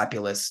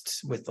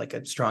populists with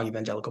a strong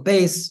evangelical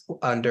base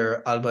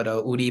under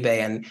Álvaro Uribe.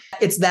 And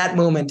it's that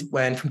moment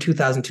when, from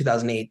 2000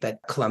 2008, that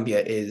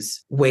Colombia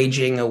is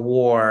waging a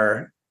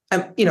war.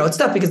 It's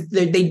tough because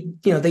they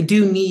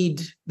do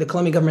need, the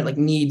Colombian government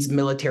needs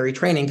military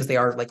training, because they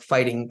are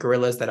fighting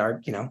guerrillas that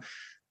are,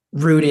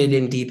 rooted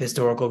in deep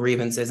historical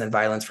grievances and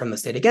violence from the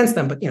state against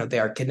them. But, they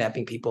are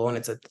kidnapping people, and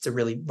it's a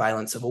really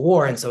violent civil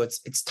war. And so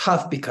it's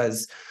tough,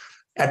 because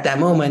at that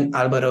moment,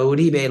 Álvaro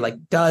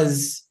Uribe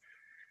does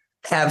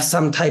have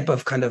some type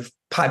of kind of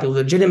popular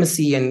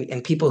legitimacy,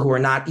 and people who are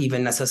not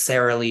even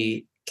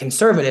necessarily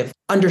conservative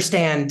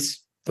understand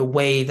the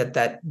way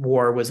that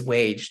war was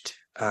waged.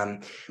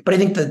 But I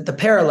think the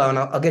parallel, and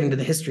I'll get into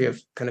the history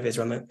of kind of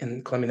Israel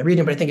and Colombia in the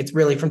region, but I think it's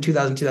really from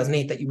 2000,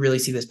 2008 that you really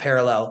see this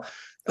parallel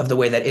of the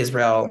way that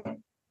Israel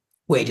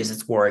wages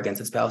its war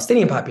against its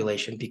Palestinian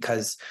population,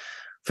 because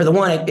for the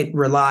one, it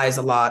relies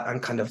a lot on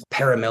kind of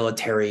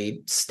paramilitary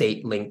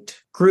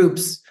state-linked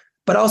groups,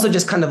 but also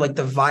just kind of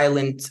the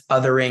violent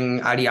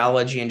othering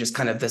ideology, and just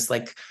kind of this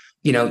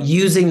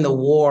using the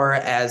war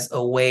as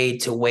a way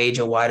to wage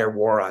a wider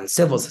war on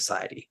civil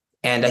society.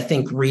 And I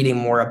think reading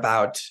more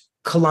about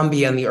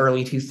Colombia in the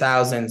early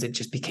 2000s, it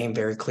just became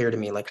very clear to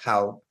me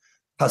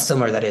how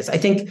similar that is. I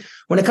think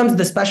when it comes to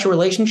the special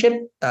relationship,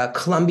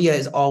 Colombia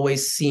is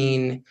always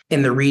seen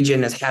in the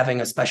region as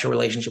having a special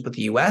relationship with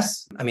the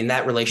U.S. I mean,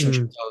 that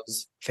relationship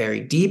goes very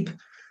deep.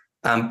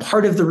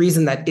 Part of the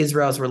reason that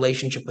Israel's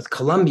relationship with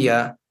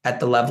Colombia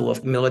at the level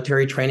of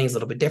military training is a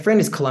little bit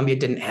different is Colombia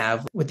didn't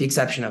have, with the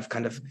exception of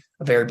kind of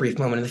a very brief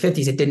moment in the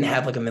 50s, it didn't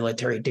have a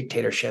military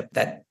dictatorship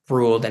that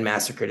ruled and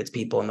massacred its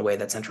people in the way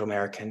that Central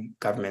American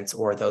governments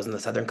or those in the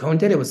Southern Cone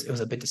did. It was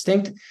a bit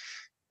distinct.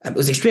 It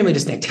was extremely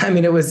distinct. I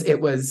mean, it was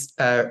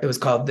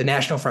called the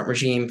National Front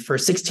regime. For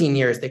 16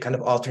 years, they kind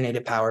of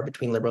alternated power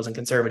between liberals and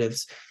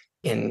conservatives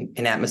in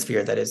an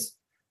atmosphere that is,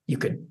 you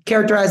could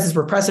characterize as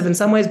repressive in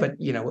some ways, but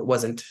it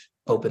wasn't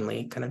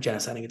openly kind of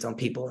genociding its own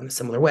people in a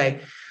similar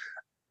way.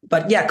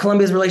 But yeah,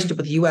 Colombia's relationship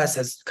with the US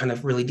has kind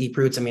of really deep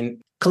roots. I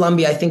mean,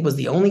 Colombia, I think, was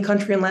the only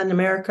country in Latin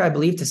America, I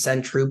believe, to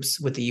send troops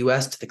with the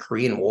US to the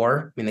Korean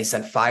War. I mean, they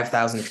sent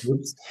 5,000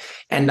 troops.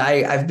 And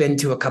I've been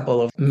to a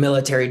couple of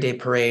military day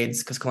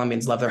parades because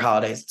Colombians love their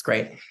holidays. It's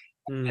great.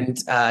 And,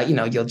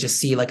 you'll just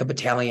see like a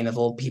battalion of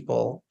old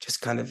people just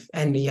kind of,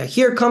 and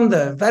here come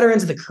the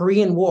veterans of the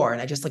Korean War.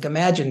 And I just like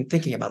imagine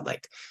thinking about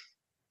like,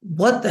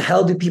 what the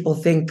hell do people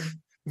think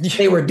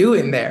they were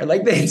doing there?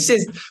 Like it's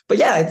just, but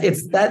yeah,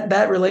 it's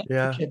that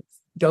relationship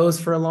goes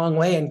for a long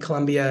way in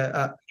Colombia.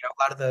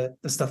 A lot of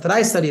the stuff that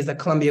I study is that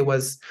Colombia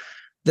was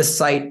the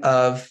site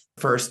of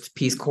first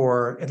Peace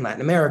Corps in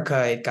Latin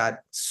America. It got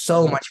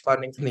so much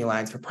funding from the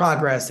Alliance for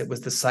Progress. It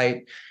was the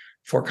site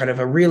for kind of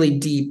a really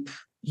deep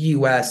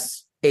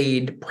U.S.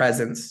 aid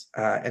presence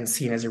and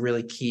seen as a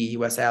really key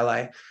U.S.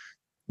 ally.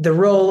 The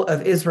role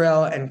of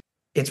Israel and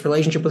its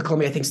relationship with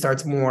Colombia, I think,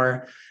 starts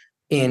more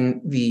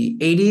in the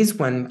 80s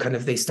when kind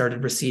of they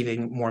started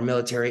receiving more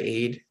military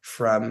aid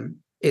from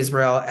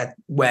Israel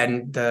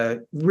when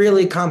the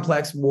really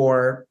complex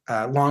war,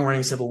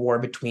 long-running civil war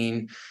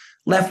between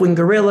left-wing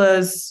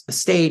guerrillas, the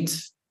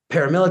state,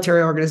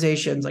 paramilitary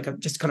organizations, like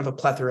just kind of a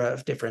plethora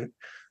of different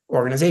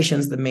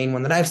organizations. The main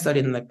one that I've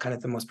studied and the kind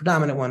of the most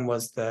predominant one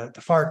was the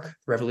FARC, the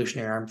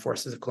Revolutionary Armed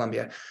Forces of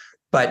Colombia.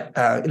 But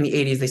in the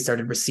 80s, they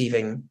started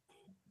receiving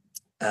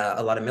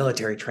a lot of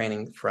military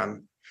training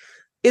from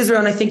Israel.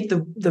 And I think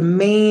the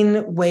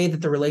main way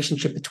that the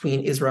relationship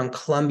between Israel and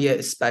Colombia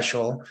is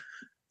special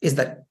is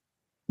that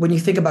when you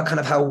think about kind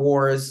of how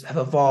wars have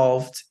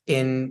evolved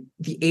in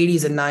the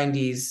 80s and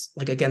 90s,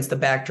 like against the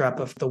backdrop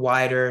of the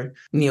wider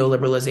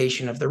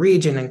neoliberalization of the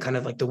region and kind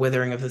of like the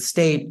withering of the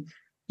state,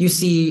 you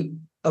see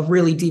a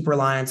really deep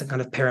reliance on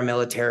kind of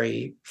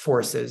paramilitary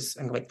forces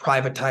and like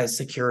privatized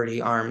security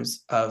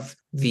arms of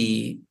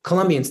the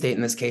Colombian state,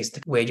 in this case,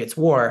 to wage its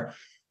war.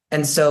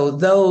 And so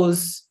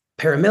those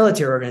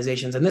paramilitary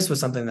organizations, and this was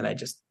something that I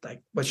just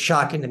like was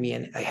shocking to me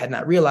and I had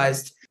not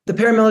realized, the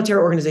paramilitary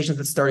organizations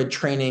that started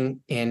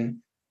training in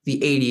the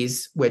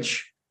 80s,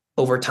 which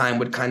over time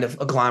would kind of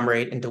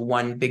agglomerate into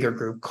one bigger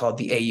group called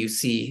the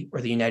AUC, or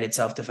the United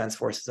Self-Defense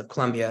Forces of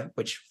Colombia,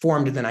 which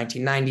formed in the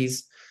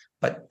 1990s,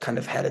 but kind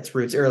of had its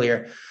roots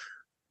earlier.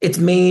 Its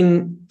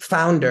main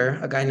founder,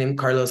 a guy named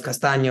Carlos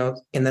Castaño,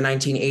 in the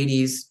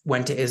 1980s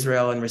went to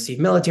Israel and received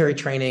military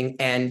training.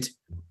 And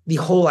the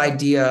whole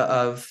idea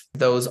of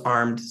those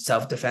armed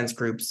self-defense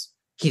groups,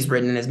 he's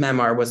written in his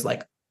memoir, was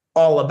like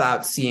all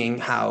about seeing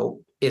how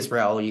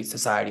Israeli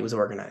society was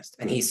organized.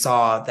 And he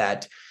saw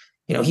that,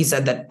 he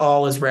said that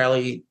all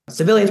Israeli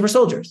civilians were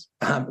soldiers,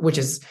 which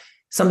is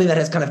something that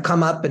has kind of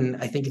come up. And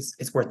I think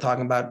it's worth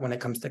talking about when it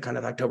comes to kind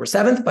of October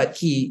 7th. But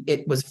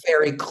it was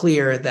very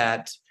clear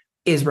that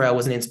Israel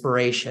was an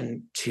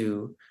inspiration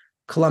to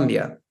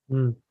Colombia.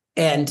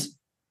 And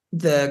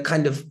the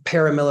kind of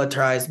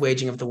paramilitarized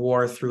waging of the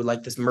war through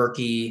like this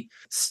murky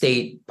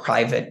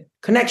state-private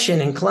connection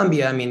in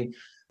Colombia. I mean,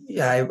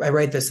 I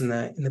write this in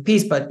the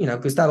piece, but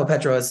Gustavo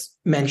Petro is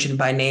mentioned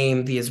by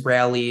name, the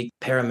Israeli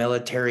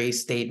paramilitary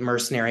state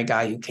mercenary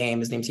guy who came.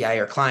 His name's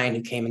Yair Klein,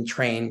 who came and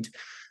trained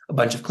a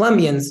bunch of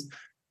Colombians,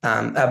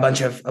 a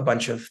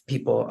bunch of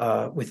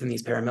people within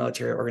these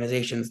paramilitary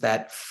organizations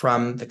that,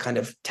 from the kind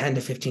of 10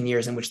 to 15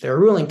 years in which they were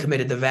ruling,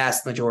 committed the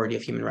vast majority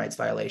of human rights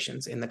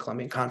violations in the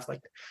Colombian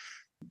conflict.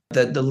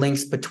 The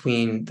links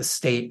between the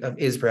state of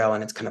Israel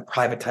and its kind of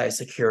privatized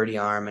security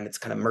arm and its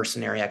kind of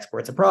mercenary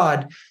exports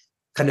abroad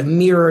kind of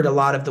mirrored a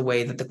lot of the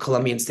way that the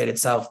Colombian state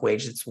itself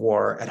waged its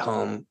war at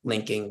home,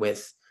 linking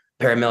with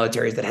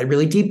paramilitaries that had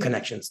really deep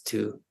connections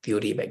to the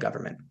Uribe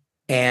government.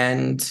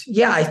 And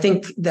yeah, I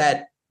think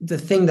that the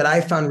thing that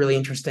I found really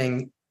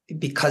interesting,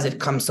 because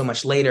it comes so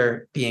much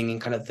later, being in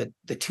kind of the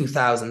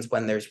 2000s,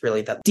 when there's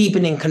really that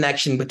deepening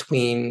connection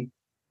between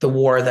the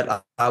war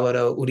that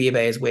Álvaro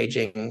Uribe is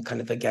waging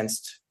kind of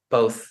against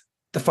both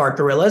the FARC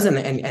guerrillas and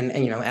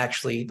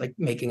actually like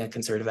making a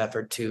concerted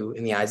effort to,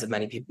 in the eyes of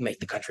many people, make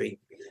the country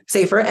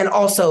safer, and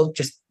also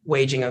just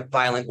waging a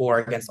violent war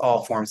against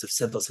all forms of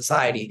civil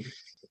society.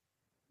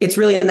 It's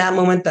really in that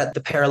moment that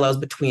the parallels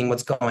between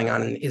what's going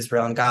on in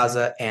Israel and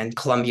Gaza and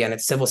Colombia and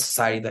its civil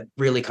society that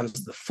really comes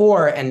to the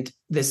fore. And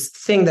this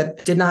thing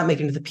that did not make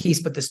it into the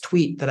piece, but this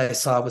tweet that I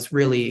saw was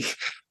really,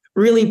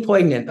 really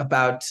poignant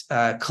about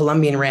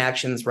Colombian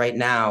reactions right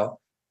now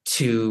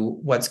to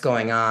what's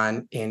going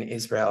on in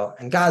Israel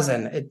and Gaza.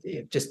 And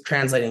it just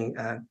translating,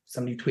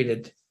 somebody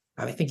tweeted,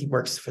 I think he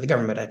works for the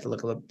government. I have to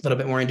look a little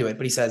bit more into it,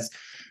 but he says,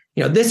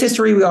 this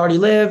history we already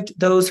lived.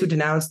 Those who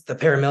denounced the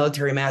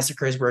paramilitary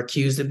massacres were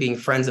accused of being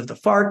friends of the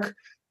FARC.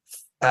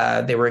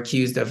 They were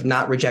accused of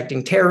not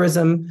rejecting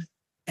terrorism.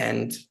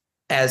 And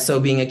as so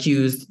being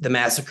accused, the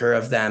massacre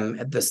of them,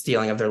 the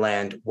stealing of their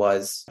land,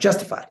 was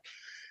justified.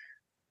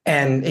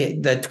 And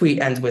the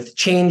tweet ends with,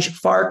 change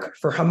FARC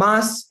for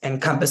Hamas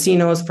and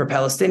campesinos for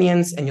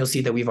Palestinians, and you'll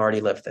see that we've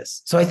already lived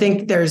this. So I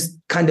think there's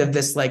kind of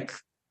this like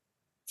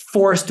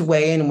forced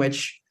way in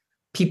which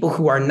people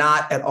who are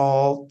not at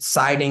all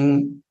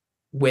siding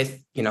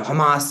with,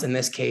 Hamas in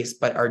this case,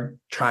 but are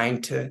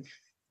trying to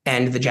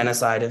end the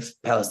genocide of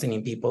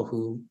Palestinian people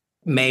who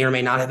may or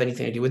may not have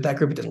anything to do with that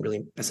group. It doesn't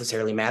really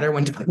necessarily matter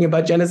when talking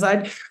about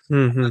genocide.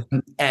 Mm-hmm.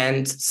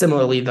 And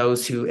similarly,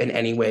 those who in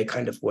any way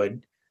kind of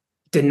would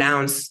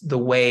denounce the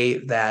way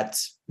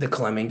that the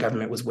Colombian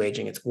government was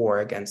waging its war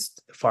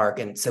against FARC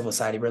and civil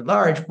society writ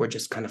large were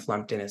just kind of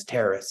lumped in as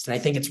terrorists. And I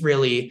think it's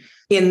really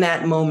in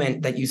that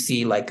moment that you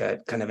see like a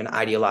kind of an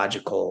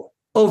ideological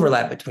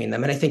overlap between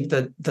them. And I think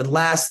the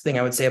last thing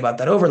I would say about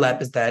that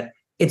overlap is that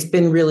it's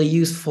been really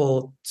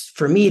useful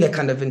for me to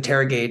kind of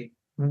interrogate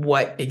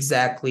what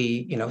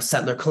exactly,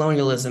 settler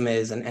colonialism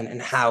is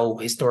and how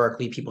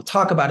historically people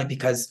talk about it,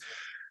 because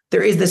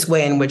there is this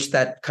way in which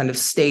that kind of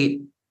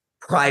state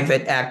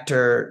private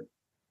actor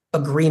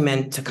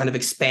agreement to kind of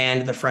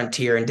expand the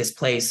frontier and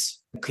displace,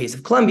 in the case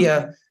of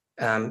Colombia,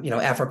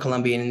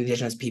 Afro-Colombian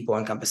indigenous people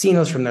and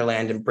campesinos from their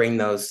land and bring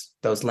those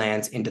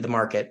lands into the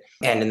market.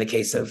 And in the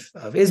case of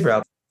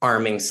Israel,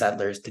 arming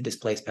settlers to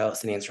displace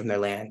Palestinians from their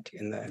land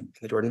in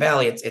the Jordan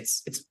Valley.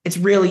 It's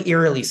really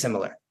eerily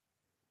similar.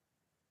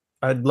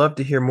 I'd love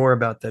to hear more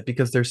about that,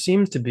 because there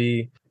seems to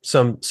be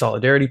some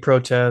solidarity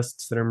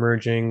protests that are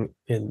emerging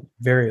in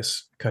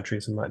various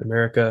countries in Latin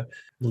America,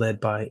 led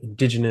by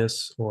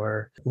indigenous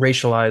or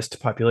racialized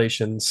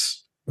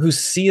populations who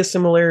see a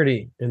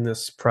similarity in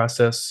this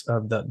process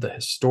of the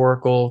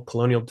historical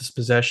colonial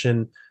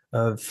dispossession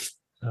of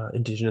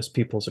indigenous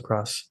peoples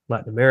across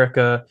Latin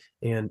America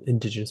and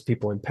indigenous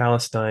people in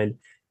Palestine.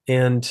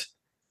 And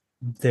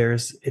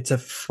it's a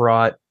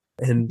fraught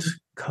and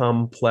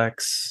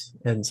complex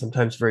and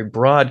sometimes very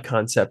broad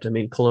concept. I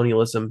mean,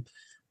 colonialism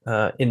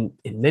in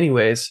many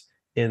ways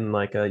in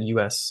like a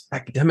US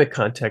academic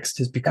context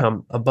has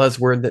become a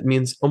buzzword that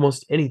means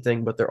almost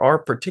anything, but there are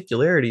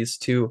particularities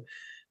to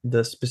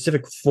the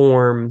specific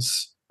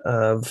forms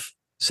of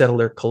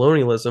settler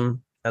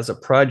colonialism as a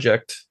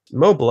project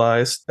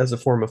mobilized as a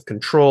form of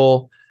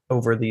control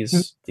over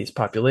these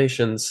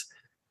populations.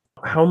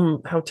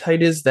 How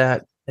tight is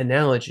that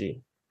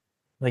analogy?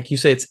 Like you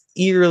say, it's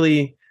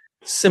eerily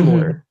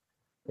similar.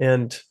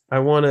 And I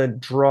want to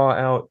draw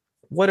out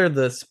what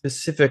does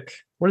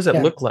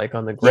that look like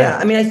on the ground? Yeah,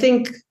 I mean, I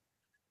think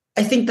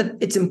that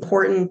it's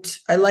important.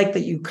 I like that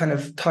you kind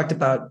of talked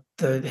about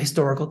the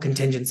historical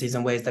contingencies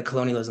and ways that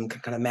colonialism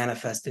can kind of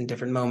manifest in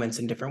different moments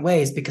in different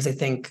ways, because I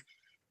think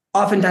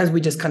oftentimes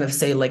we just kind of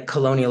say like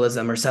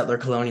colonialism or settler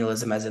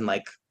colonialism as in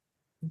like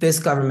this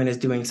government is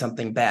doing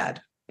something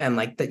bad. And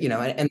like that,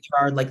 and there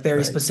are like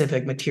very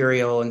specific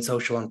material and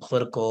social and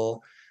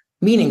political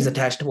meanings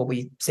attached to what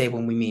we say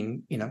when we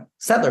mean,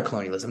 settler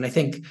colonialism. And I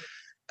think,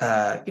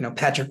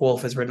 Patrick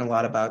Wolf has written a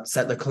lot about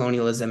settler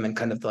colonialism and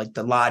kind of like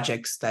the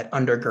logics that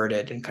undergird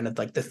it, and kind of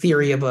like the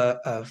theory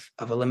of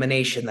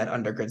elimination that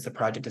undergirds the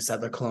project of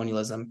settler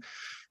colonialism,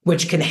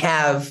 which can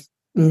have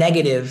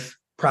negative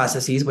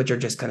processes, which are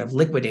just kind of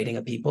liquidating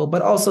a people.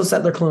 But also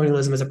settler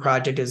colonialism as a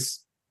project is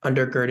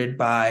undergirded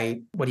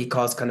by what he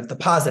calls kind of the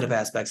positive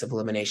aspects of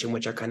elimination,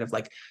 which are kind of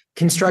like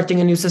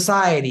constructing a new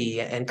society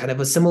and kind of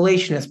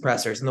assimilationist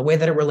pressures and the way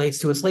that it relates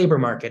to its labor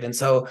market. And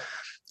so,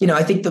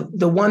 I think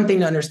the one thing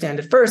to understand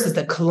at first is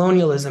that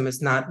colonialism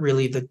is not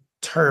really the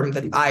term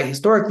that I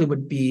historically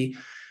would be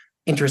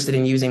interested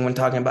in using when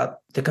talking about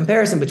the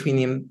comparison between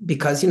them,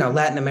 because,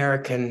 Latin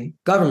American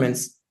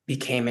governments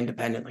became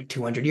independent like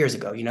 200 years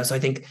ago, so I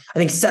think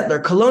settler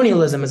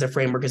colonialism as a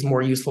framework is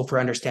more useful for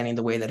understanding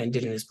the way that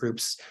indigenous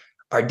groups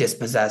are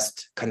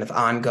dispossessed kind of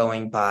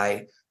ongoing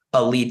by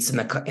elites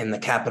in the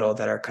capital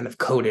that are kind of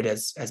coded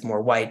as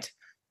more white.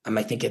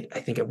 I think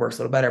it works a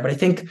little better. But I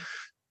think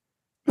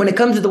when it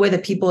comes to the way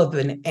that people have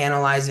been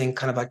analyzing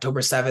kind of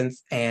October 7th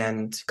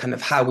and kind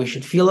of how we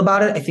should feel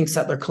about it, I think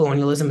settler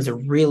colonialism is a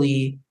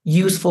really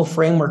useful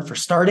framework for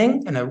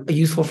starting, and a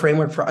useful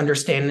framework for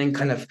understanding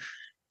kind of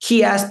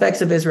key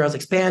aspects of Israel's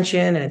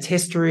expansion and its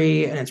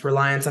history and its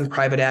reliance on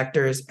private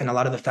actors and a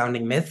lot of the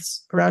founding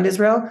myths around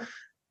Israel.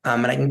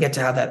 And I can get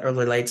to how that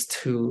relates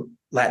to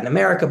Latin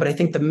America. But I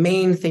think the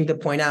main thing to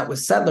point out with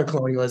settler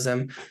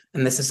colonialism,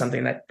 and this is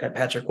something that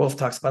Patrick Wolf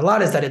talks about a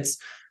lot, is that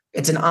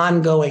it's an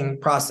ongoing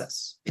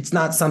process. It's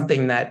not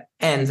something that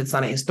ends. It's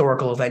not a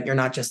historical event. You're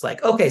not just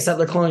like, okay,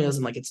 settler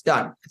colonialism, like it's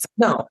done.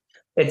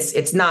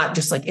 It's not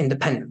just like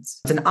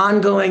independence. It's an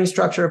ongoing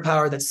structure of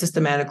power that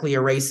systematically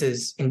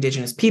erases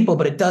indigenous people,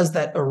 but it does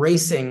that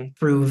erasing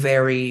through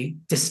very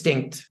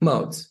distinct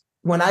modes.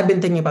 When I've been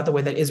thinking about the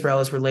way that Israel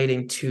is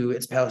relating to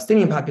its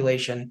Palestinian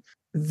population,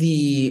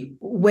 the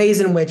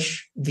ways in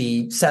which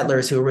the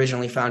settlers who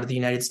originally founded the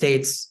United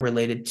States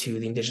related to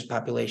the indigenous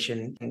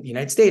population in the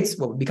United States,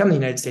 what would become the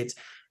United States,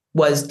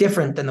 was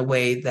different than the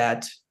way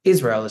that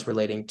Israel is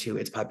relating to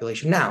its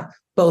population now,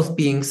 both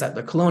being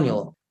settler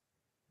colonial.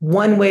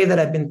 One way that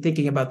I've been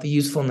thinking about the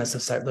usefulness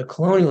of settler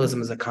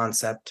colonialism as a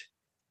concept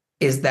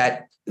is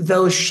that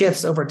those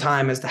shifts over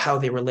time as to how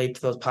they relate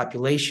to those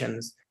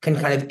populations can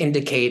kind of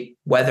indicate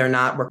whether or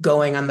not we're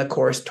going on the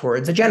course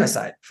towards a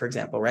genocide, for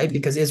example, right?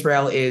 Because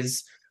Israel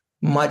is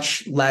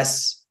much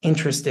less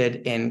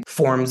interested in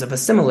forms of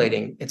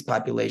assimilating its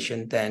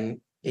population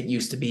than it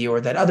used to be, or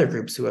that other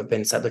groups who have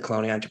been settler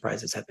colonial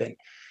enterprises have been.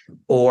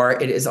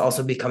 Or it is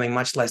also becoming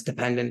much less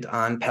dependent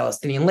on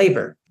Palestinian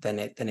labor than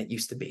it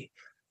used to be.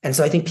 And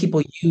so I think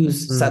people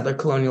use settler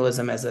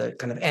colonialism as a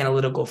kind of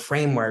analytical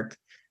framework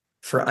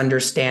for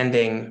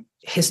understanding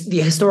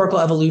the historical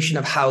evolution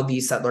of how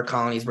these settler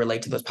colonies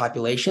relate to those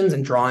populations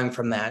and drawing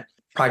from that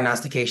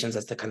prognostications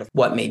as to kind of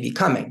what may be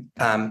coming.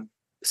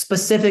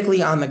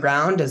 Specifically on the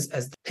ground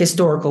as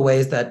historical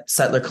ways that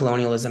settler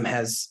colonialism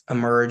has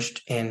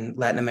emerged in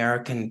Latin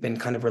America and been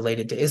kind of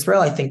related to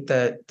Israel. I think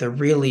the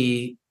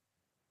really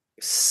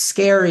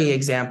scary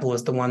example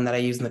is the one that I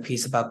use in the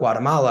piece about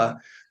Guatemala,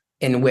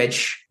 in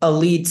which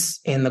elites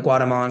in the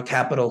Guatemalan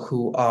capital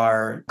who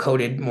are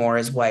coded more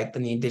as white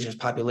than the indigenous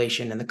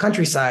population in the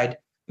countryside,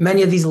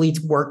 many of these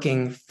elites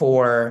working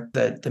for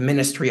the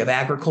Ministry of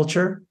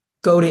Agriculture,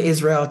 go to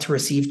Israel to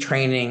receive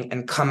training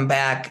and come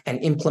back and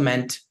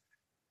implement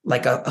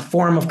like a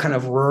form of kind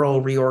of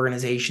rural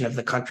reorganization of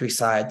the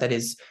countryside that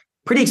is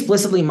pretty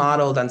explicitly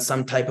modeled on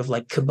some type of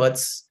like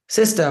kibbutz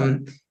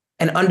system.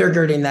 And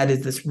undergirding that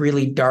is this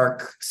really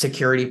dark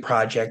security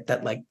project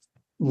that like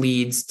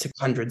leads to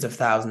hundreds of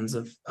thousands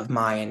of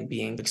Mayan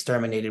being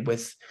exterminated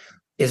with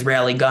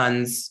Israeli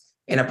guns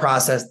in a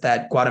process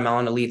that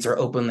Guatemalan elites are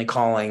openly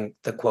calling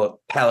the quote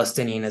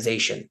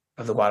Palestinianization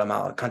of the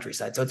Guatemala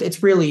countryside. So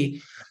it's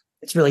really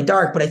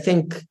dark. But I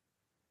think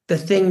the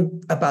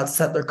thing about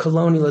settler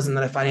colonialism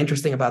that I find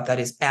interesting about that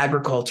is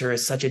agriculture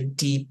is such a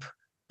deep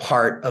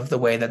part of the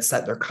way that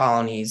settler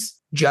colonies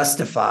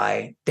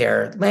justify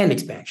their land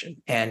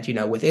expansion. And,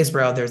 with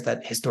Israel, there's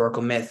that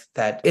historical myth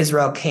that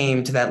Israel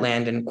came to that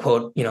land and,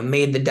 quote,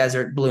 made the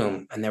desert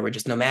bloom. And there were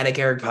just nomadic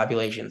Arab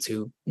populations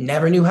who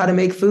never knew how to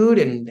make food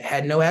and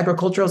had no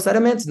agricultural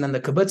sediments. And then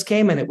the kibbutz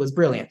came and it was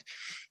brilliant.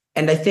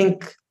 And I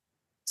think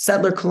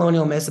settler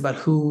colonial myths about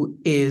who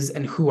is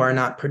and who are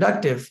not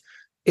productive,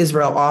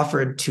 Israel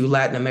offered to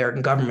Latin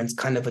American governments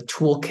kind of a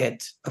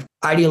toolkit of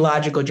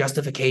ideological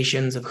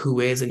justifications of who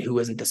is and who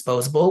isn't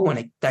disposable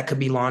that could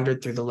be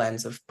laundered through the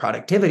lens of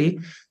productivity.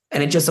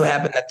 And it just so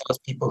happened that those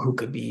people who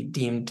could be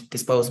deemed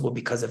disposable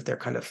because of their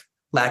kind of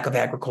lack of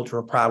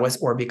agricultural prowess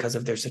or because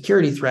of their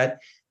security threat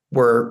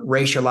were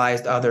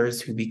racialized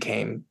others who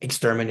became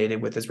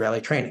exterminated with Israeli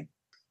training.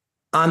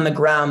 On the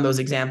ground, those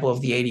examples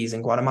of the 80s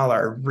in Guatemala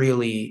are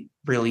really,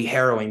 really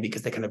harrowing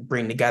because they kind of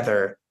bring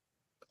together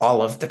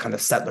all of the kind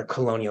of settler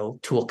colonial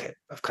toolkit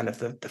of kind of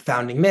the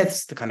founding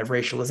myths, the kind of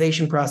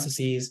racialization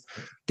processes,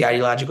 the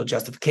ideological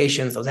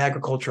justifications, those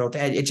agricultural,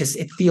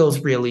 it feels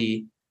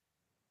really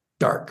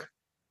dark.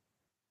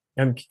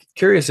 I'm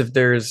curious if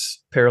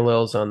there's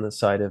parallels on the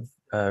side of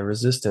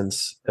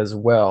resistance as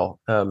well.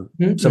 Some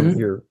of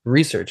your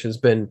research has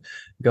been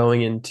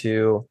going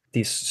into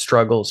these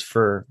struggles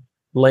for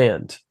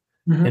land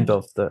in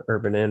both the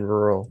urban and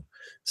rural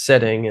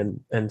setting,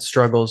 and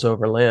struggles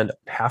over land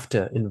have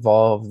to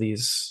involve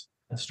these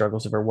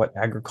struggles over what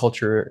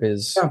agriculture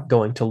is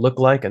going to look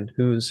like and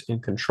who's in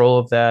control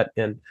of that.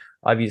 And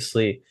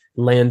obviously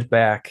land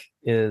back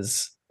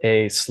is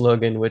a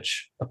slogan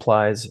which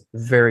applies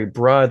very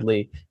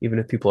broadly, even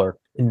if people are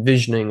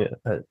envisioning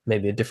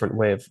maybe a different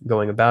way of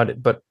going about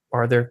it. But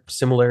are there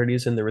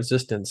similarities in the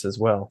resistance as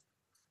well?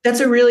 That's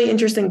a really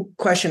interesting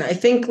question. I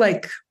think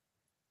land,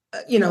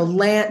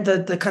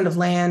 the kind of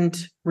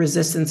land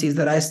resistances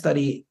that I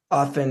study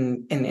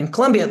often in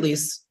Colombia, at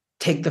least,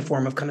 take the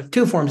form of kind of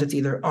two forms. It's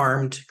either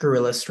armed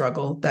guerrilla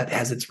struggle that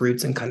has its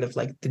roots in kind of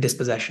like the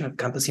dispossession of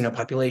campesino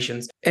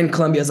populations. And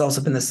Colombia has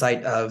also been the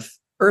site of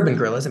urban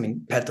guerrillas. I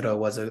mean, Petro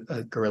was a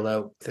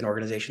guerrilla with an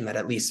organization that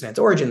at least in its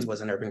origins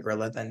was an urban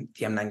guerrilla. Then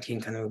the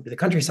M19 kind of moved to the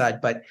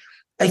countryside. But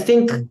I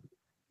think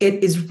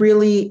it is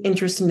really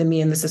interesting to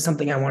me, and this is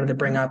something I wanted to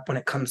bring up when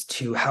it comes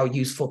to how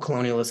useful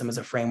colonialism as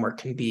a framework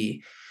can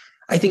be.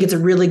 I think it's a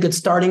really good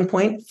starting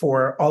point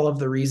for all of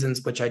the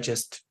reasons which I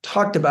just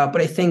talked about.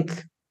 But I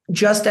think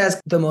just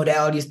as the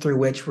modalities through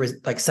which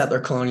like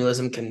settler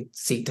colonialism can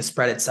seek to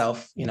spread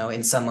itself,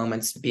 in some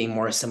moments being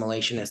more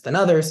assimilationist than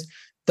others,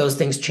 those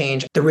things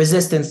change. The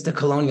resistance to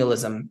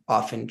colonialism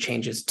often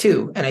changes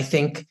too. And I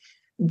think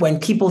when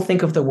people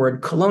think of the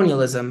word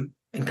colonialism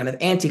and kind of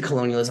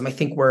anti-colonialism, I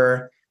think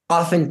we're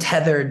often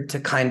tethered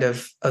to kind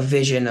of a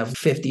vision of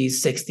 50s,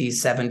 60s,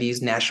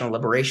 70s national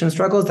liberation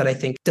struggles that I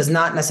think does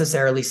not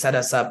necessarily set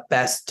us up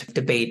best to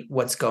debate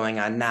what's going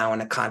on now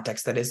in a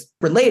context that is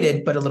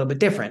related, but a little bit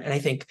different. And I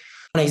think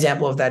one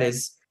example of that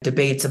is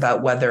debates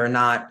about whether or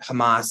not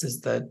Hamas is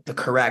the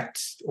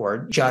correct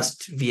or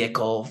just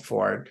vehicle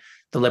for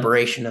the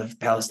liberation of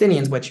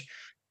Palestinians, which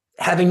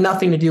having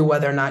nothing to do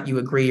whether or not you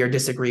agree or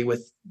disagree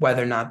with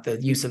whether or not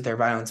the use of their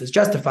violence is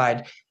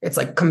justified. It's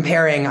like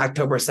comparing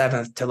October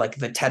 7th to like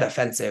the Tet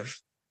Offensive,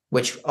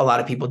 which a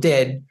lot of people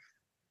did,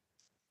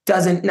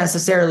 doesn't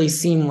necessarily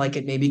seem like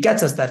it maybe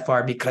gets us that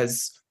far,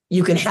 because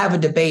you can have a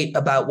debate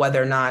about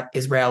whether or not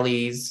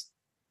Israelis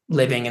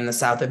living in the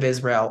south of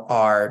Israel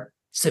are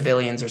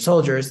civilians or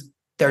soldiers.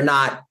 They're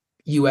not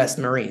U.S.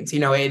 Marines.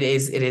 It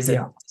is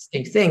a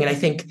distinct thing. And I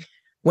think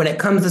when it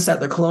comes to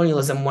settler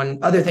colonialism, one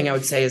other thing I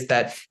would say is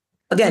that,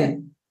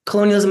 again,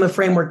 colonialism, a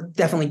framework,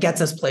 definitely gets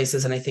us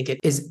places. And I think it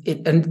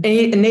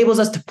enables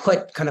us to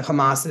put kind of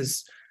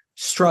Hamas's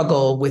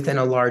struggle within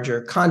a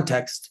larger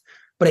context.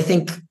 But I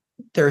think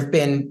there have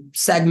been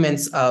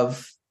segments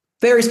of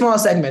very small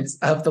segments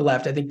of the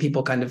left. I think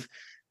people kind of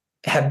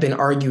have been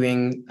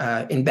arguing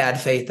in bad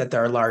faith that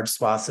there are large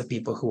swaths of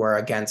people who are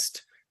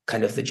against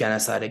kind of the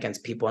genocide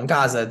against people in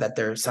Gaza, that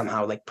they're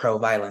somehow like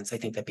pro-violence. I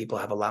think that people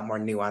have a lot more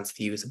nuanced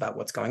views about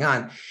what's going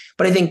on.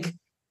 But I think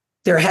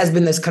there has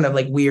been this kind of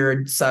like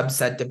weird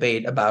subset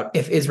debate about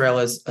if Israel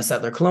is a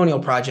settler colonial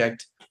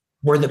project,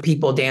 were the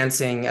people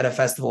dancing at a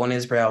festival in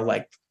Israel,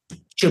 like,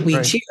 should we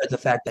cheer the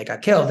fact they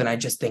got killed? And I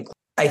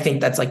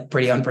think that's like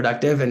pretty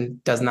unproductive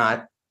and does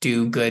not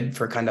do good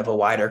for kind of a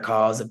wider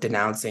cause of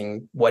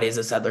denouncing what is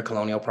a settler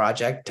colonial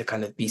project, to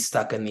kind of be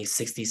stuck in these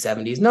 60s,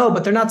 70s. No,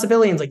 but they're not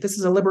civilians. Like, this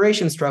is a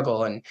liberation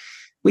struggle and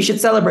we should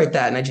celebrate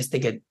that. And I just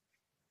think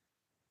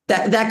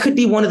that could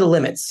be one of the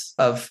limits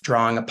of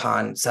drawing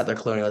upon settler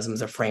colonialism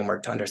as a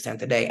framework to understand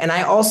today. And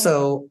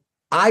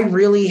I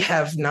really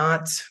have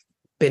not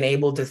been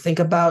able to think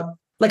about,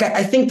 like,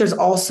 I think there's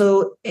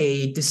also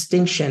a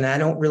distinction. I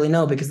don't really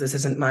know because this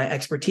isn't my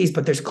expertise,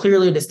 but there's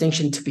clearly a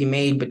distinction to be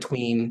made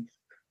between,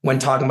 when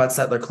talking about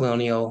settler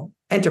colonial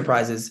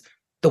enterprises,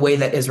 the way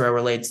that Israel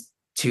relates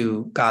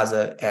to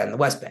Gaza and the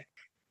West Bank.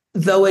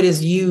 Though it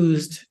is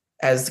used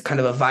as kind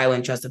of a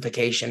violent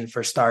justification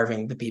for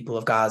starving the people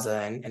of Gaza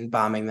and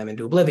bombing them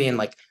into oblivion,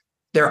 like,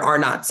 there are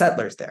not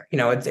settlers there.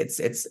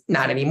 It's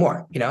not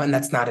anymore, and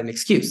that's not an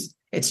excuse.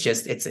 It's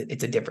just, it's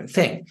a different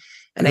thing.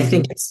 And I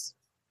think it's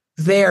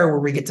there where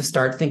we get to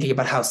start thinking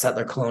about how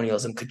settler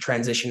colonialism could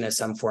transition to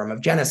some form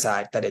of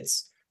genocide, that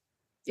it's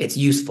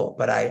useful.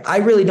 But I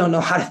really don't know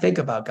how to think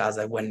about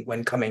Gaza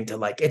when coming to,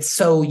 like, it's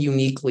so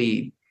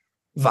uniquely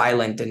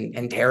violent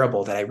and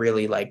terrible that I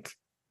really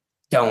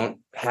don't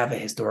have a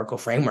historical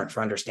framework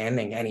for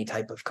understanding any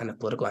type of kind of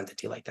political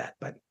entity like that.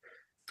 But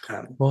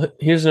well,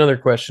 here's another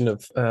question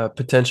of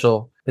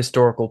potential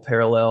historical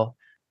parallel.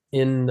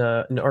 In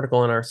an article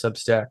on our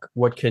Substack,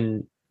 What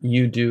Can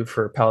You Do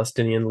for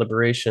Palestinian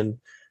Liberation?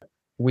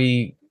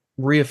 We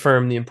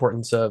reaffirm the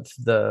importance of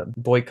the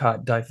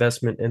boycott,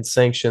 divestment, and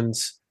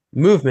sanctions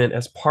movement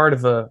as part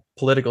of a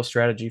political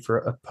strategy for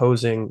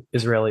opposing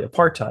Israeli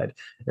apartheid.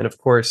 And of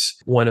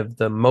course, one of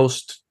the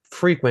most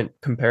frequent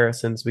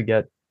comparisons we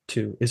get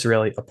to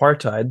Israeli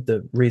apartheid,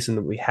 the reason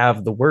that we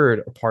have the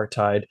word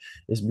apartheid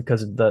is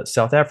because of the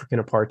South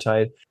African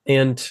apartheid.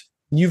 And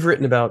you've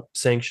written about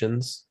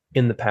sanctions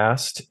in the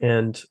past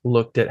and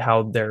looked at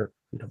how they're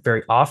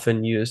very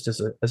often used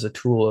as a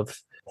tool of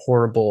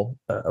horrible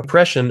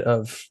oppression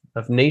of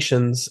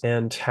nations,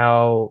 and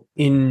how,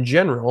 in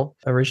general,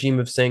 a regime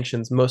of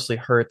sanctions mostly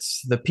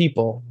hurts the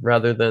people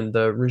rather than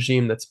the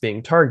regime that's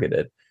being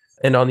targeted.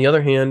 And on the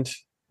other hand,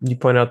 you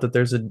point out that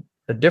there's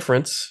a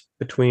difference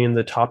between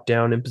the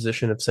top-down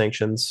imposition of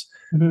sanctions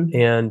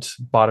and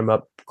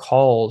bottom-up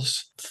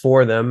calls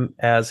for them,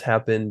 as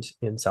happened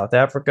in South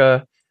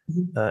Africa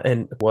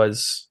and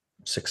was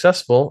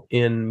successful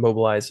in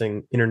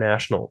mobilizing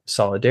international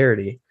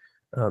solidarity.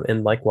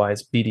 And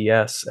likewise,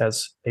 BDS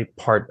as a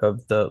part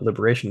of the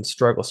liberation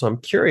struggle. So I'm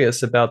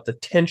curious about the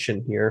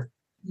tension here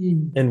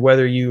and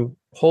whether you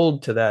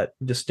hold to that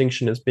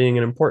distinction as being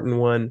an important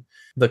one,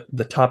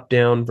 the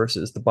top-down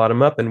versus the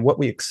bottom-up, and what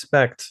we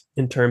expect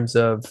in terms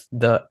of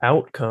the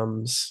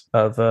outcomes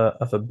of a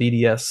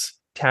BDS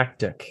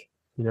tactic.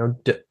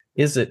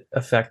 Is it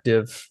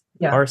effective?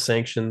 Yeah. Are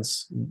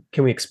sanctions,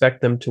 can we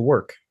expect them to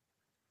work?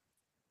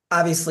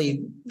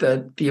 Obviously,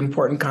 the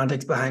important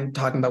context behind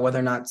talking about whether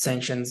or not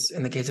sanctions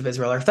in the case of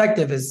Israel are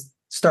effective is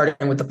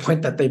starting with the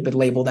point that they've been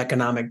labeled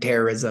economic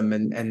terrorism,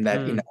 and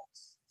that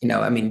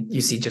I mean,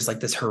 you see just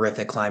like this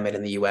horrific climate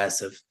in the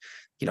U.S. of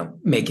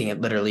making it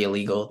literally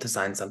illegal to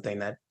sign something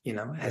that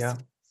has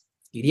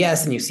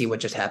BDS, and you see what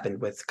just happened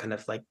with kind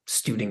of like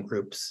student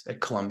groups at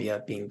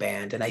Columbia being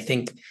banned. And I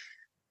think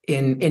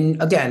in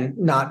again,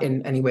 not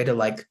in any way to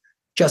like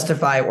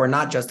justify or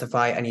not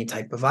justify any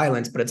type of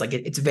violence, but it's like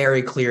it's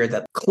very clear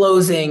that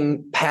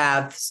closing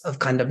paths of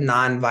kind of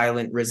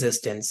nonviolent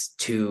resistance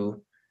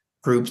to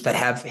groups that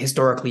have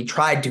historically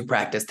tried to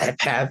practice that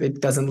path,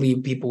 it doesn't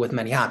leave people with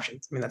many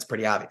options. I mean, that's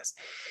pretty obvious.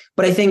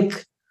 But I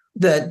think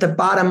the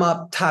bottom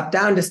up, top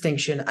down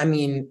distinction, I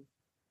mean,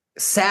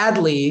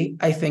 sadly,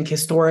 I think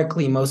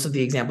historically, most of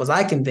the examples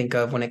I can think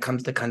of when it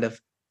comes to kind of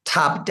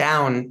top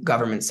down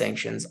government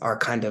sanctions are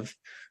kind of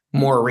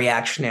more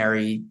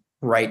reactionary,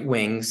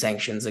 right-wing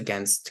sanctions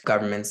against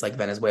governments like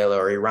Venezuela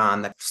or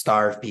Iran that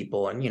starve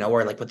people, and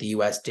or like what the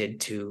US did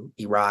to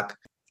Iraq.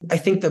 I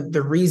think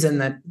the reason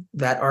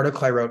that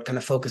article I wrote kind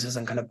of focuses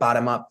on kind of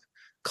bottom up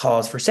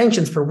calls for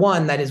sanctions, for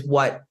one, that is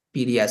what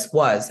BDS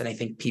was. And I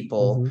think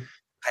people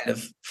kind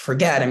of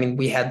forget. I mean,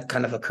 we had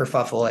kind of a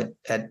kerfuffle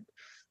at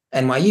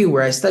NYU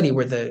where I study,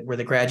 where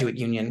the graduate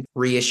union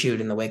reissued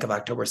in the wake of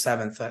October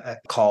 7th a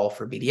call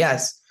for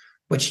BDS,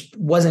 which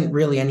wasn't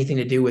really anything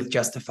to do with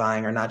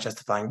justifying or not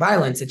justifying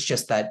violence. It's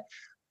just that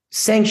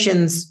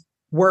sanctions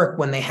work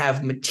when they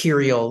have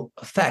material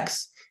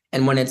effects.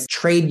 And when it's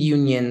trade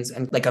unions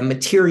and like a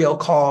material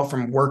call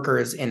from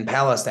workers in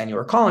Palestine who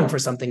are calling for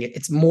something,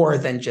 it's more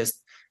than just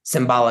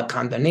symbolic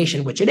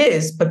condemnation, which it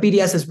is, but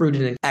BDS is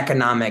rooted in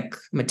economic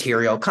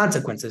material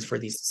consequences for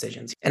these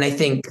decisions. And I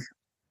think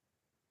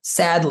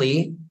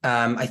Sadly,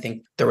 I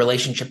think the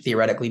relationship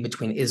theoretically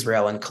between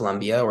Israel and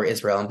Colombia or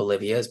Israel and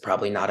Bolivia is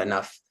probably not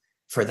enough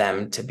for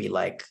them to be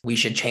like, we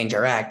should change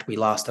our act. We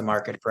lost the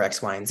market for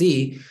X, Y, and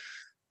Z.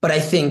 But I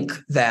think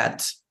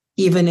that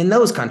even in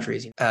those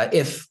countries,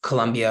 if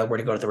Colombia were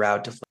to go to the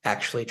route of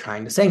actually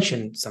trying to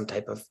sanction some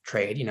type of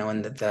trade,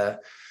 and the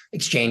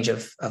exchange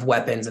of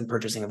weapons and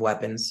purchasing of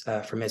weapons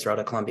from Israel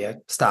to Colombia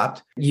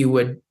stopped, you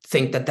would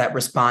think that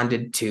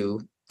responded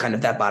to kind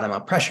of that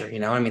bottom-up pressure.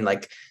 I mean,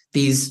 like,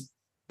 these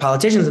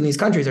politicians in these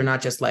countries are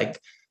not just like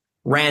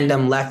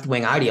random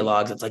left-wing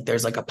ideologues. It's like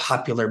there's like a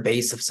popular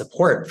base of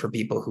support for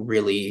people who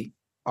really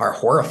are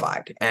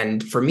horrified.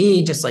 And for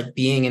me, just like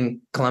being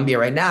in Colombia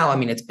right now, I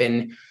mean, it's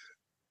been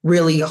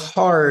really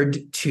hard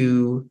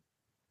to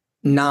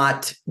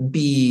not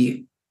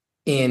be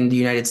in the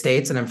United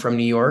States. And I'm from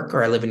New York,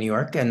 or I live in New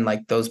York. And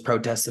like those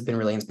protests have been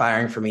really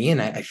inspiring for me. And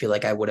I feel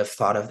like I would have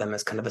thought of them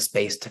as kind of a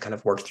space to kind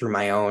of work through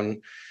my own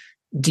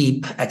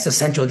deep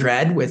existential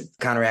dread with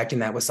counteracting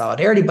that with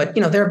solidarity. But,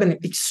 there have been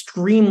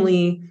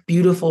extremely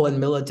beautiful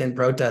and militant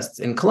protests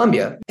in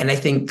Colombia. And I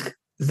think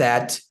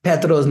that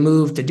Petro's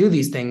move to do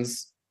these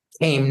things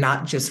came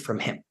not just from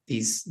him.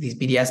 These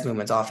BDS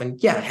movements often,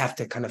 have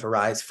to kind of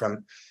arise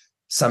from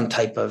some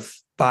type of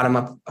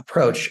bottom-up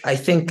approach. I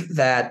think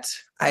that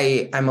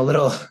I'm a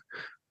little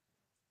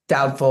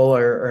doubtful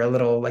or a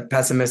little like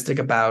pessimistic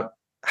about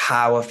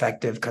how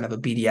effective kind of a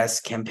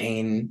BDS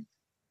campaign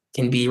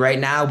can be right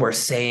now. We're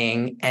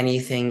saying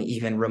anything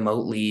even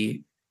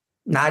remotely,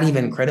 not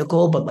even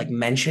critical, but like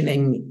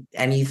mentioning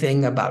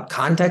anything about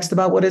context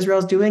about what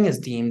Israel's doing is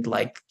deemed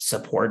like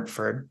support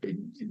for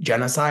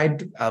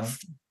genocide of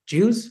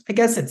Jews. I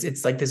guess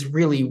it's like this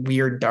really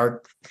weird,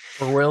 dark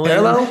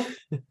parallel.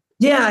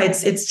 Yeah,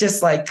 it's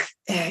just like,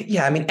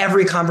 I mean,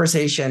 every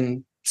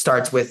conversation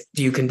starts with,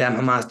 do you condemn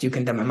Hamas? Do you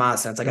condemn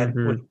Hamas? And it's like,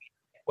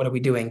 what are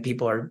we doing?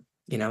 People are,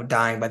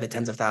 dying by the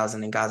tens of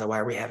thousands in Gaza. Why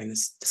are we having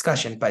this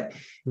discussion? But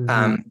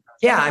I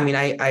mean,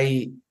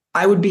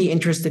 I would be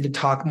interested to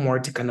talk more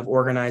to kind of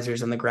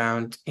organizers on the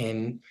ground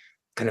in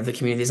kind of the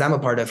communities I'm a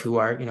part of, who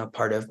are,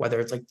 part of whether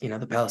it's like,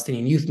 the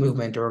Palestinian youth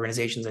movement or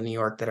organizations in New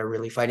York that are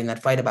really fighting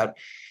that fight about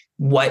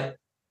what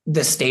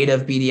the state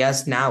of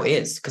BDS now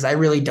is. Because I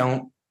really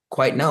don't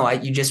quite know.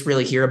 You just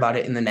really hear about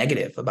it in the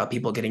negative, about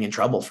people getting in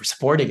trouble for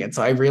supporting it.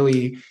 So I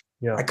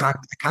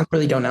can't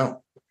really don't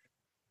know.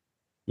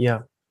 Yeah.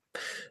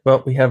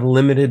 Well, we have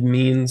limited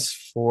means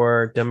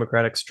for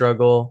democratic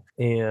struggle,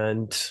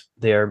 and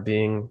they are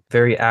being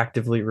very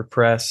actively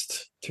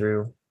repressed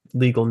through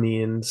legal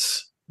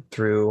means,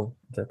 through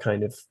the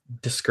kind of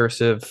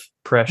discursive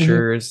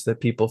pressures that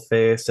people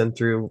face, and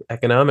through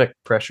economic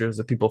pressures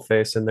that people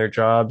face in their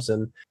jobs.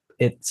 And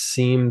it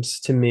seems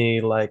to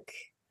me like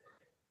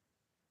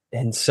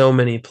in so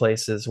many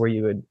places where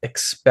you would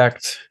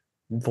expect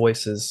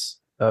voices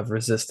of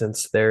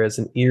resistance, there is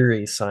an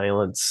eerie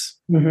silence,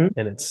 and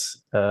it's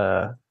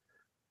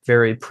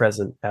very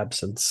present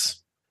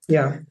absence.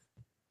 Yeah.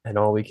 And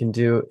all we can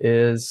do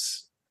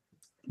is,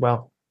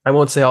 well, I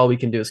won't say all we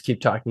can do is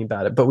keep talking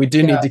about it, but we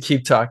do need to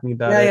keep talking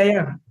about it.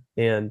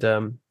 And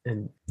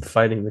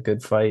fighting the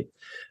good fight.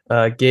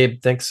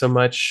 Gabe, thanks so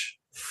much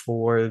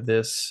for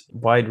this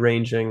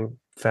wide-ranging,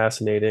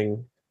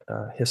 fascinating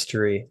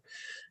history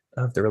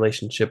of the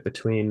relationship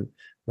between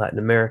Latin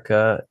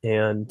America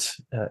and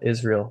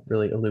Israel,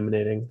 really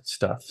illuminating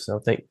stuff. So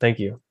thank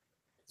you.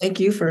 Thank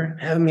you for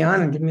having me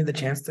on and giving me the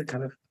chance to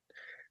kind of,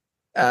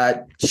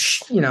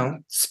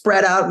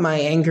 spread out my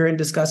anger and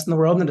disgust in the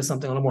world into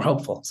something a little more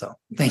hopeful. So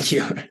thank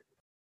you.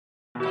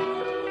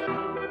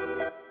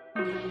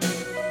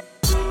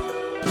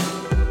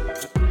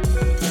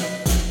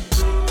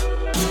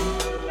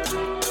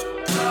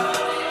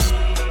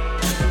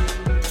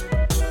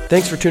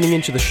 Thanks for tuning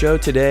into the show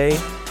today.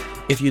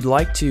 If you'd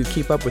like to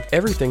keep up with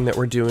everything that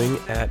we're doing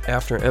at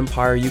After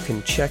Empire, you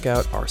can check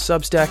out our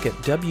Substack at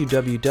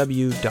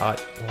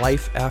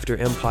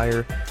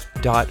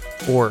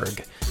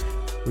www.lifeafterempire.org.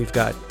 We've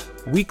got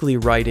weekly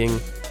writing,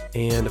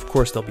 and of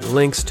course there'll be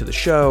links to the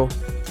show,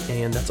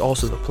 and that's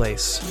also the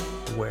place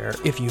where,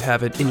 if you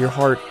have it in your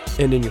heart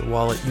and in your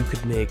wallet, you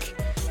could make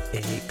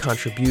a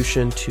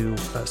contribution to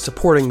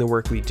supporting the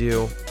work we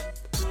do,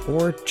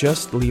 or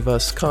just leave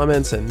us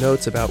comments and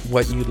notes about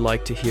what you'd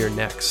like to hear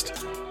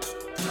next.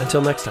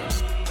 Until next time.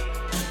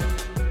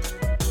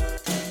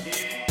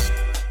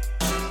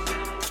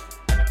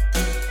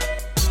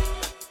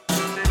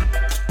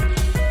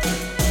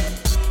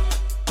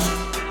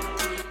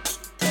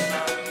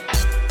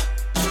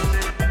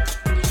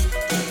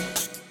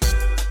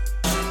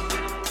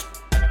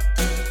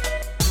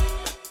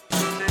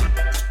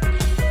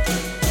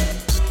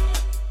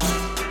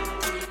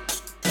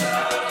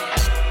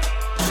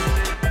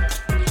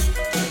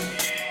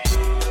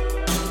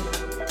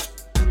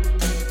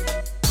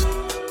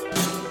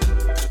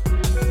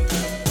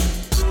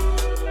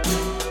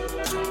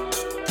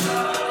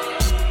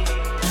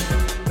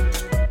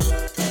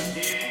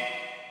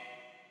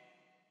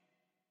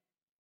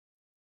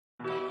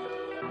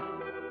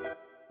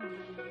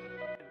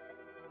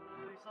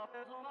 Sa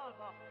raison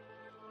alba,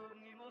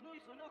 ni mo ni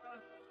sono